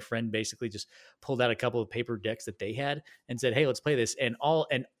was when my friend basically just pulled out a couple of paper decks that they had and said, hey, let's play this. And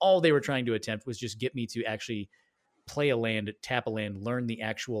all they were trying to attempt was just get me to actually play a land, tap a land, learn the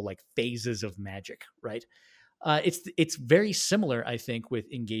actual phases of Magic, right? It's very similar, I think, with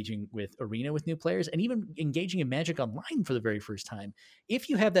engaging with Arena with new players and even engaging in Magic Online for the very first time. If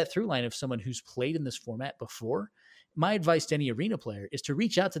you have that through line of someone who's played in this format before, my advice to any Arena player is to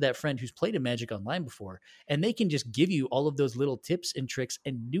reach out to that friend who's played in Magic Online before, and they can just give you all of those little tips and tricks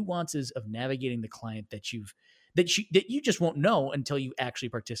and nuances of navigating the client that you just won't know until you actually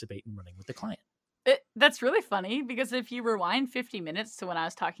participate in running with the client. That's really funny because if you rewind 50 minutes to when I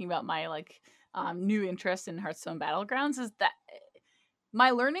was talking about my new interest in Hearthstone Battlegrounds, is that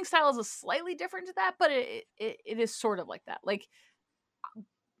my learning style is a slightly different to that, but it is sort of like that. Like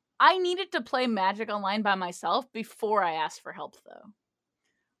I needed to play Magic Online by myself before I asked for help, though.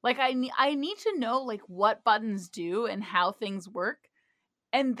 Like I need to know what buttons do and how things work,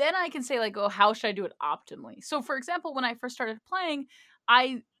 And then I can say like, oh, how should I do it optimally? So for example, when I first started playing,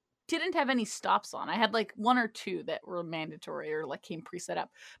 I didn't have any stops on. I had like one or two that were mandatory or like came preset up.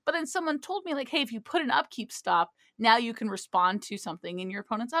 But then someone told me like, hey, if you put an upkeep stop, now you can respond to something in your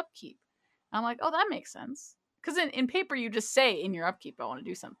opponent's upkeep. I'm like, oh, that makes sense. Because in paper, you just say in your upkeep, I want to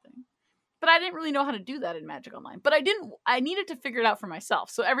do something. But I didn't really know how to do that in Magic Online. But I needed to figure it out for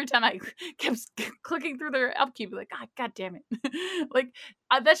myself. So every time I kept clicking through their upkeep, like, God damn it. Like,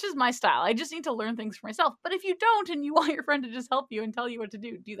 that's just my style. I just need to learn things for myself. But if you don't and you want your friend to just help you and tell you what to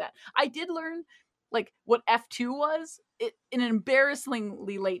do that. I did learn, like, what F2 was in an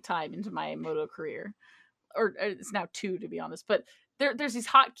embarrassingly late time into my Moto career. Or it's now 2, to be honest. But there's these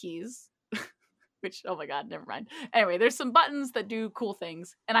hotkeys which, oh my god, never mind. Anyway, there's some buttons that do cool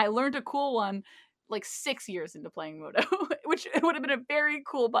things, and I learned a cool one like 6 years into playing Moto, which would have been a very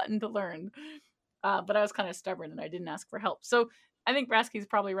cool button to learn. But I was kind of stubborn and I didn't ask for help. So I think Brasky's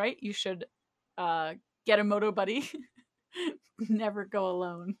probably right. You should get a Moto buddy. Never go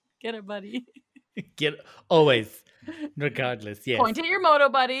alone. Get a buddy. Get always, regardless. Yes. Point at your Moto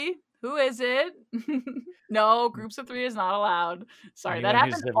buddy. Who is it? No, groups of 3 is not allowed. Sorry, Anyone that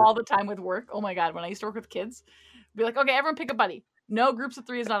who's happens ever- all the time with work. Oh my god, when I used to work with kids, be like, okay, everyone pick a buddy. No, groups of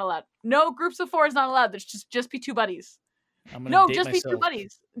 3 is not allowed. No, groups of 4 is not allowed. There's just be 2 buddies. I'm gonna No, date just be 2 myself.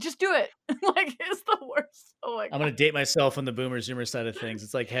 buddies. Just do it. Like, it's the worst. Oh my god. I'm gonna date myself on the Boomer Zoomer side of things.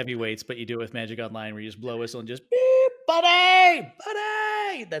 It's like heavyweights, but you do it with Magic Online, where you just blow whistle and just beep, buddy,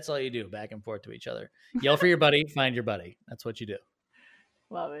 buddy. That's all you do, back and forth to each other. Yell for your buddy, find your buddy. That's what you do.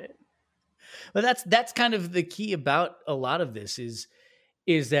 Love it. But that's kind of the key about a lot of this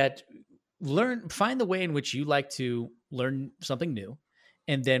is that find the way in which you like to learn something new,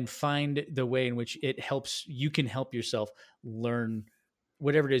 and then find the way in which you can help yourself learn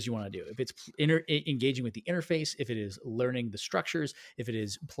whatever it is you want to do. If it's engaging with the interface, if it is learning the structures, if it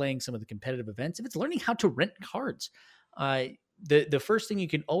is playing some of the competitive events, if it's learning how to rent cards, the first thing you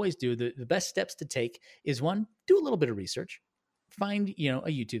can always do, the best steps to take is, one, do a little bit of research. Find, a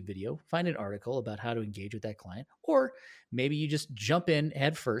YouTube video, find an article about how to engage with that client, or maybe you just jump in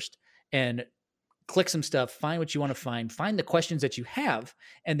head first and click some stuff, find what you want to find the questions that you have,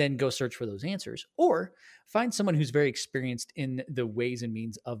 and then go search for those answers. Or find someone who's very experienced in the ways and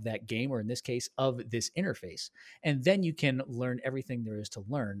means of that game, or in this case, of this interface. And then you can learn everything there is to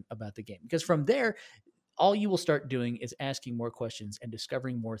learn about the game. Because from there, all you will start doing is asking more questions and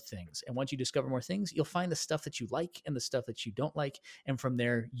discovering more things. And once you discover more things, you'll find the stuff that you like and the stuff that you don't like. And from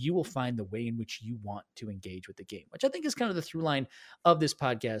there, you will find the way in which you want to engage with the game, which I think is kind of the through line of this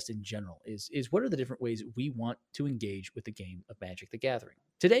podcast in general, is what are the different ways we want to engage with the game of Magic the Gathering.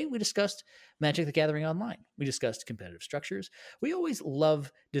 Today, we discussed Magic the Gathering Online. We discussed competitive structures. We always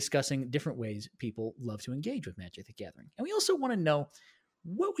love discussing different ways people love to engage with Magic the Gathering. And we also want to know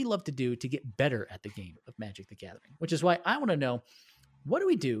what we love to do to get better at the game of Magic the Gathering, which is why I want to know, what do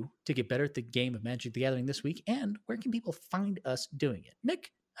we do to get better at the game of Magic the Gathering this week, and where can people find us doing it? Nick,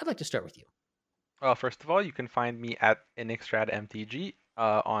 I'd like to start with you. Well, first of all, you can find me at InixTradMTG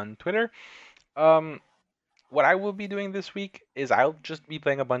on Twitter. What I will be doing this week is I'll just be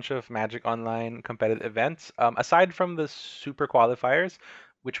playing a bunch of Magic Online competitive events. Aside from the Super Qualifiers,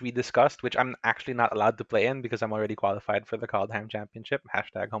 which we discussed, which I'm actually not allowed to play in because I'm already qualified for the Kaldheim Championship,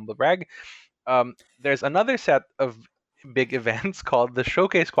 #humblebrag. There's another set of big events called the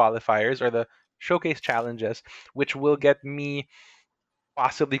Showcase Qualifiers, or the Showcase Challenges, which will get me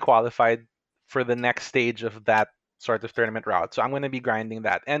possibly qualified for the next stage of that sort of tournament route. So I'm going to be grinding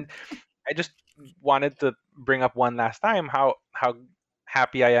that. And I just wanted to bring up one last time how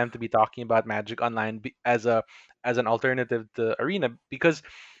happy I am to be talking about Magic Online as an alternative to Arena, because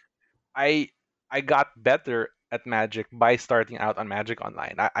I got better at Magic by starting out on Magic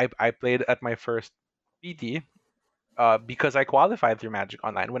Online. I played at my first PT because I qualified through Magic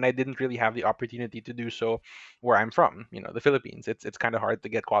Online when I didn't really have the opportunity to do so where I'm from, the Philippines. It's kind of hard to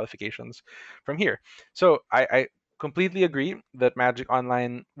get qualifications from here. So I completely agree that Magic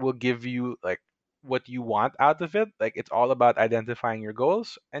Online will give you like what you want out of it. Like, it's all about identifying your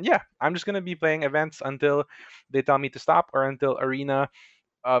goals. And yeah, I'm just gonna be playing events until they tell me to stop, or until Arena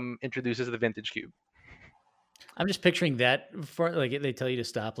introduces the Vintage Cube. I'm just picturing that for, like, they tell you to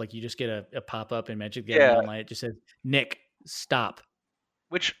stop, like you just get a pop up in Magic the Gathering Online. It just says, Nick, stop.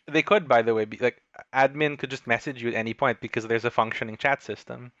 Which they could, by the way, be like, admin could just message you at any point because there's a functioning chat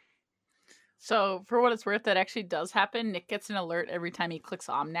system. So for what it's worth, that actually does happen. Nick gets an alert every time he clicks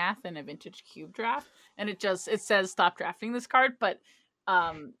Omnath in a Vintage Cube draft, and it says stop drafting this card, but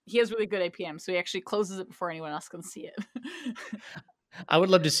he has really good APM, so he actually closes it before anyone else can see it. I would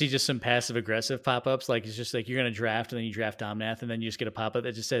love to see just some passive aggressive pop ups. Like it's just like you're gonna draft and then you draft Omnath and then you just get a pop up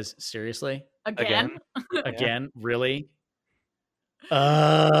that just says seriously Again? again really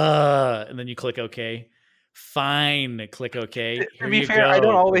and then you click OK. Fine, click OK. To Here be you fair, go. I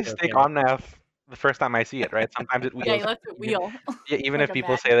don't always Click take OK. Omnath the first time I see it, right? Sometimes it Yeah, wheels. you let it wheel. Yeah, even like if a people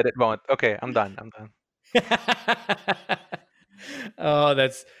magnet. say that it won't. Okay, I'm done. Oh,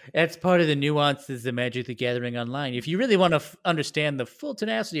 that's part of the nuances of Magic the Gathering Online. If you really want to understand the full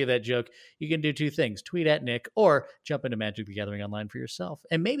tenacity of that joke, you can do two things: tweet at Nick or jump into Magic the Gathering Online for yourself.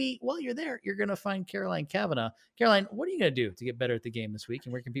 And maybe while you're there, you're going to find Caroline Kavanaugh. Caroline, what are you going to do to get better at the game this week,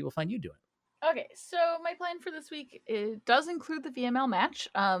 and where can people find you doing? Okay, so my plan for this week does include the VML match.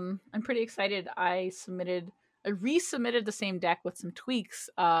 I'm pretty excited. I resubmitted the same deck with some tweaks.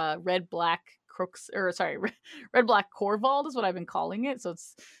 Red black Corvold is what I've been calling it. So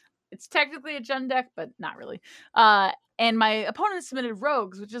it's technically a gen deck, but not really. And my opponent submitted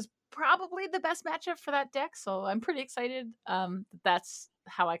Rogues, which is probably the best matchup for that deck. So I'm pretty excited. That's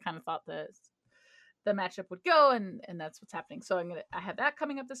how I kind of thought the matchup would go, and that's what's happening. So I have that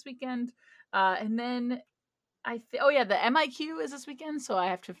coming up this weekend, and then the MIQ is this weekend, so I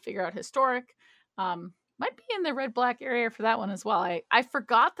have to figure out Historic. Might be in the red black area for that one as well. I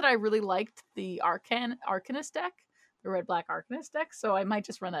forgot that I really liked the Arcanist deck, the red black Arcanist deck, so I might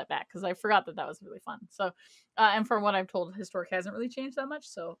just run that back because I forgot that was really fun. So, and from what I've told, Historic hasn't really changed that much,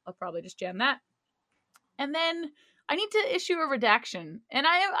 so I'll probably just jam that. And then I need to issue a redaction, and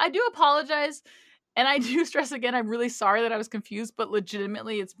I do apologize. And I do stress again, I'm really sorry that I was confused, but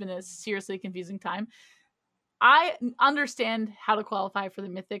legitimately, it's been a seriously confusing time. I understand how to qualify for the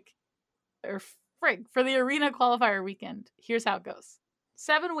Mythic, for the Arena qualifier weekend. Here's how it goes.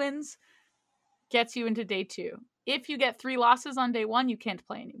 7 wins gets you into day 2. If you get 3 losses on day 1, you can't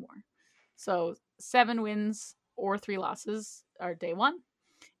play anymore. So 7 wins or 3 losses are day 1.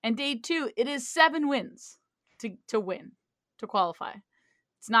 And day 2, it is 7 wins to win, to qualify.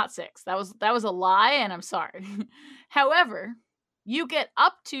 It's not 6. That was a lie, and I'm sorry. However, you get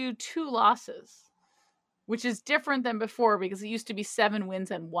up to 2 losses, which is different than before because it used to be 7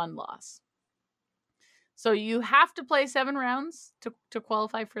 wins and 1 loss. So you have to play 7 rounds to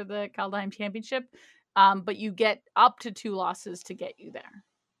qualify for the Kaldheim Championship, but you get up to 2 losses to get you there.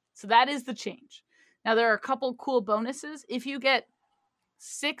 So that is the change. Now, there are a couple cool bonuses. If you get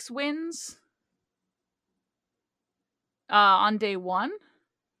 6 wins on day 1,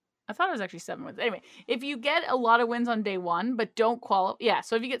 I thought it was actually 7 wins. Anyway, if you get a lot of wins on day 1, but don't qualify.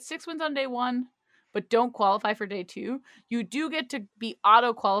 So if you get 6 wins on day 1, but don't qualify for day 2, you do get to be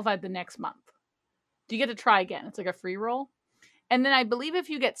auto-qualified the next month. You get to try again. It's like a free roll. And then I believe if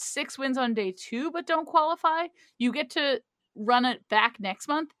you get 6 wins on day 2, but don't qualify, you get to run it back next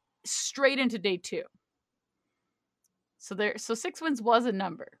month straight into day 2. So 6 wins was a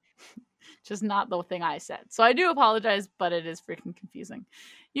number. Just not the thing I said. So I do apologize, but it is freaking confusing.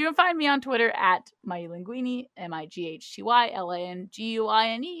 You can find me on Twitter at Mighty Linguini,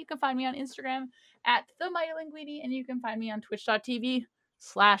 MIGHTYLANGUINE. You can find me on Instagram at The Mighty Linguini, and you can find me on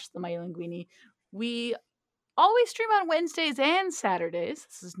twitch.tv/The Mighty Linguini. We always stream on Wednesdays and Saturdays.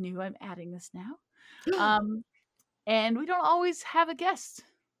 This is new. I'm adding this now. And we don't always have a guest,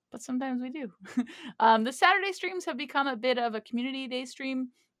 but sometimes we do. The Saturday streams have become a bit of a community day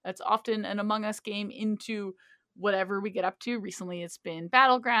stream. That's often an Among Us game into whatever we get up to. Recently, it's been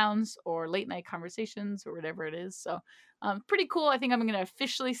Battlegrounds or Late Night Conversations or whatever it is. So pretty cool. I think I'm going to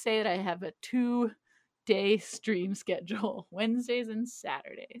officially say that I have a 2-day stream schedule, Wednesdays and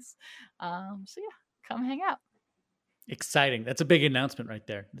Saturdays. So yeah, come hang out. Exciting. That's a big announcement right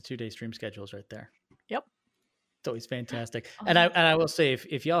there. The 2-day stream schedule is right there. Yep. It's always fantastic. And I will say,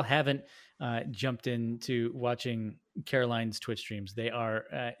 if y'all haven't jumped into watching Caroline's Twitch streams, they are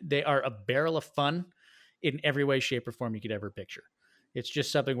a barrel of fun in every way, shape, or form you could ever picture. It's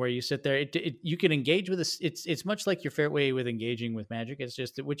just something where you sit there. You can engage with this. It's much like your fair way with engaging with Magic. It's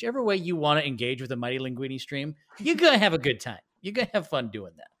just that whichever way you want to engage with a Mighty Linguini stream, you're gonna have a good time. You're gonna have fun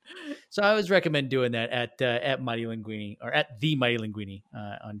doing that. So I always recommend doing that at Mighty Linguini or at The Mighty Linguini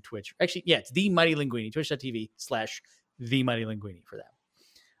on Twitch. Actually, yeah, it's The Mighty Linguini, twitch.tv/The Mighty Linguini for that.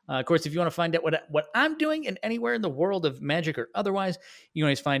 Of course, if you want to find out what I'm doing and anywhere in the world of Magic or otherwise, you can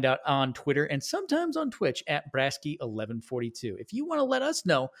always find out on Twitter and sometimes on Twitch at Brasky1142. If you want to let us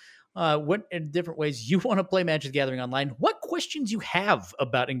know what different ways you want to play Magic the Gathering Online, what questions you have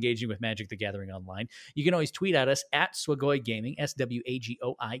about engaging with Magic the Gathering Online, you can always tweet at us at Swagoi Gaming,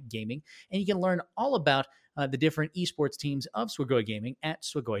 SWAGOI Gaming, and you can learn all about the different esports teams of Swagoi Gaming at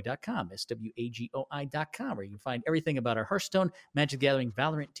swagoi.com, SWAGOI.com, where you can find everything about our Hearthstone, Magic the Gathering,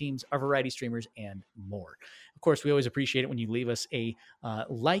 Valorant teams, our variety streamers, and more. Of course, we always appreciate it when you leave us a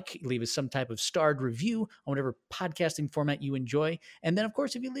leave us some type of starred review on whatever podcasting format you enjoy. And then, of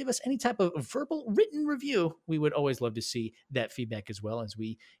course, if you leave us any type of verbal written review, we would always love to see that feedback as well, as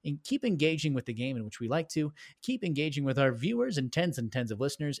we keep engaging with the game in which we like to, keep engaging with our viewers and tens of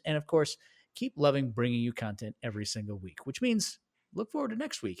listeners, and of course, keep loving bringing you content every single week, which means look forward to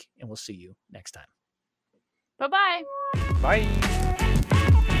next week, and we'll see you next time. Bye-bye. Bye.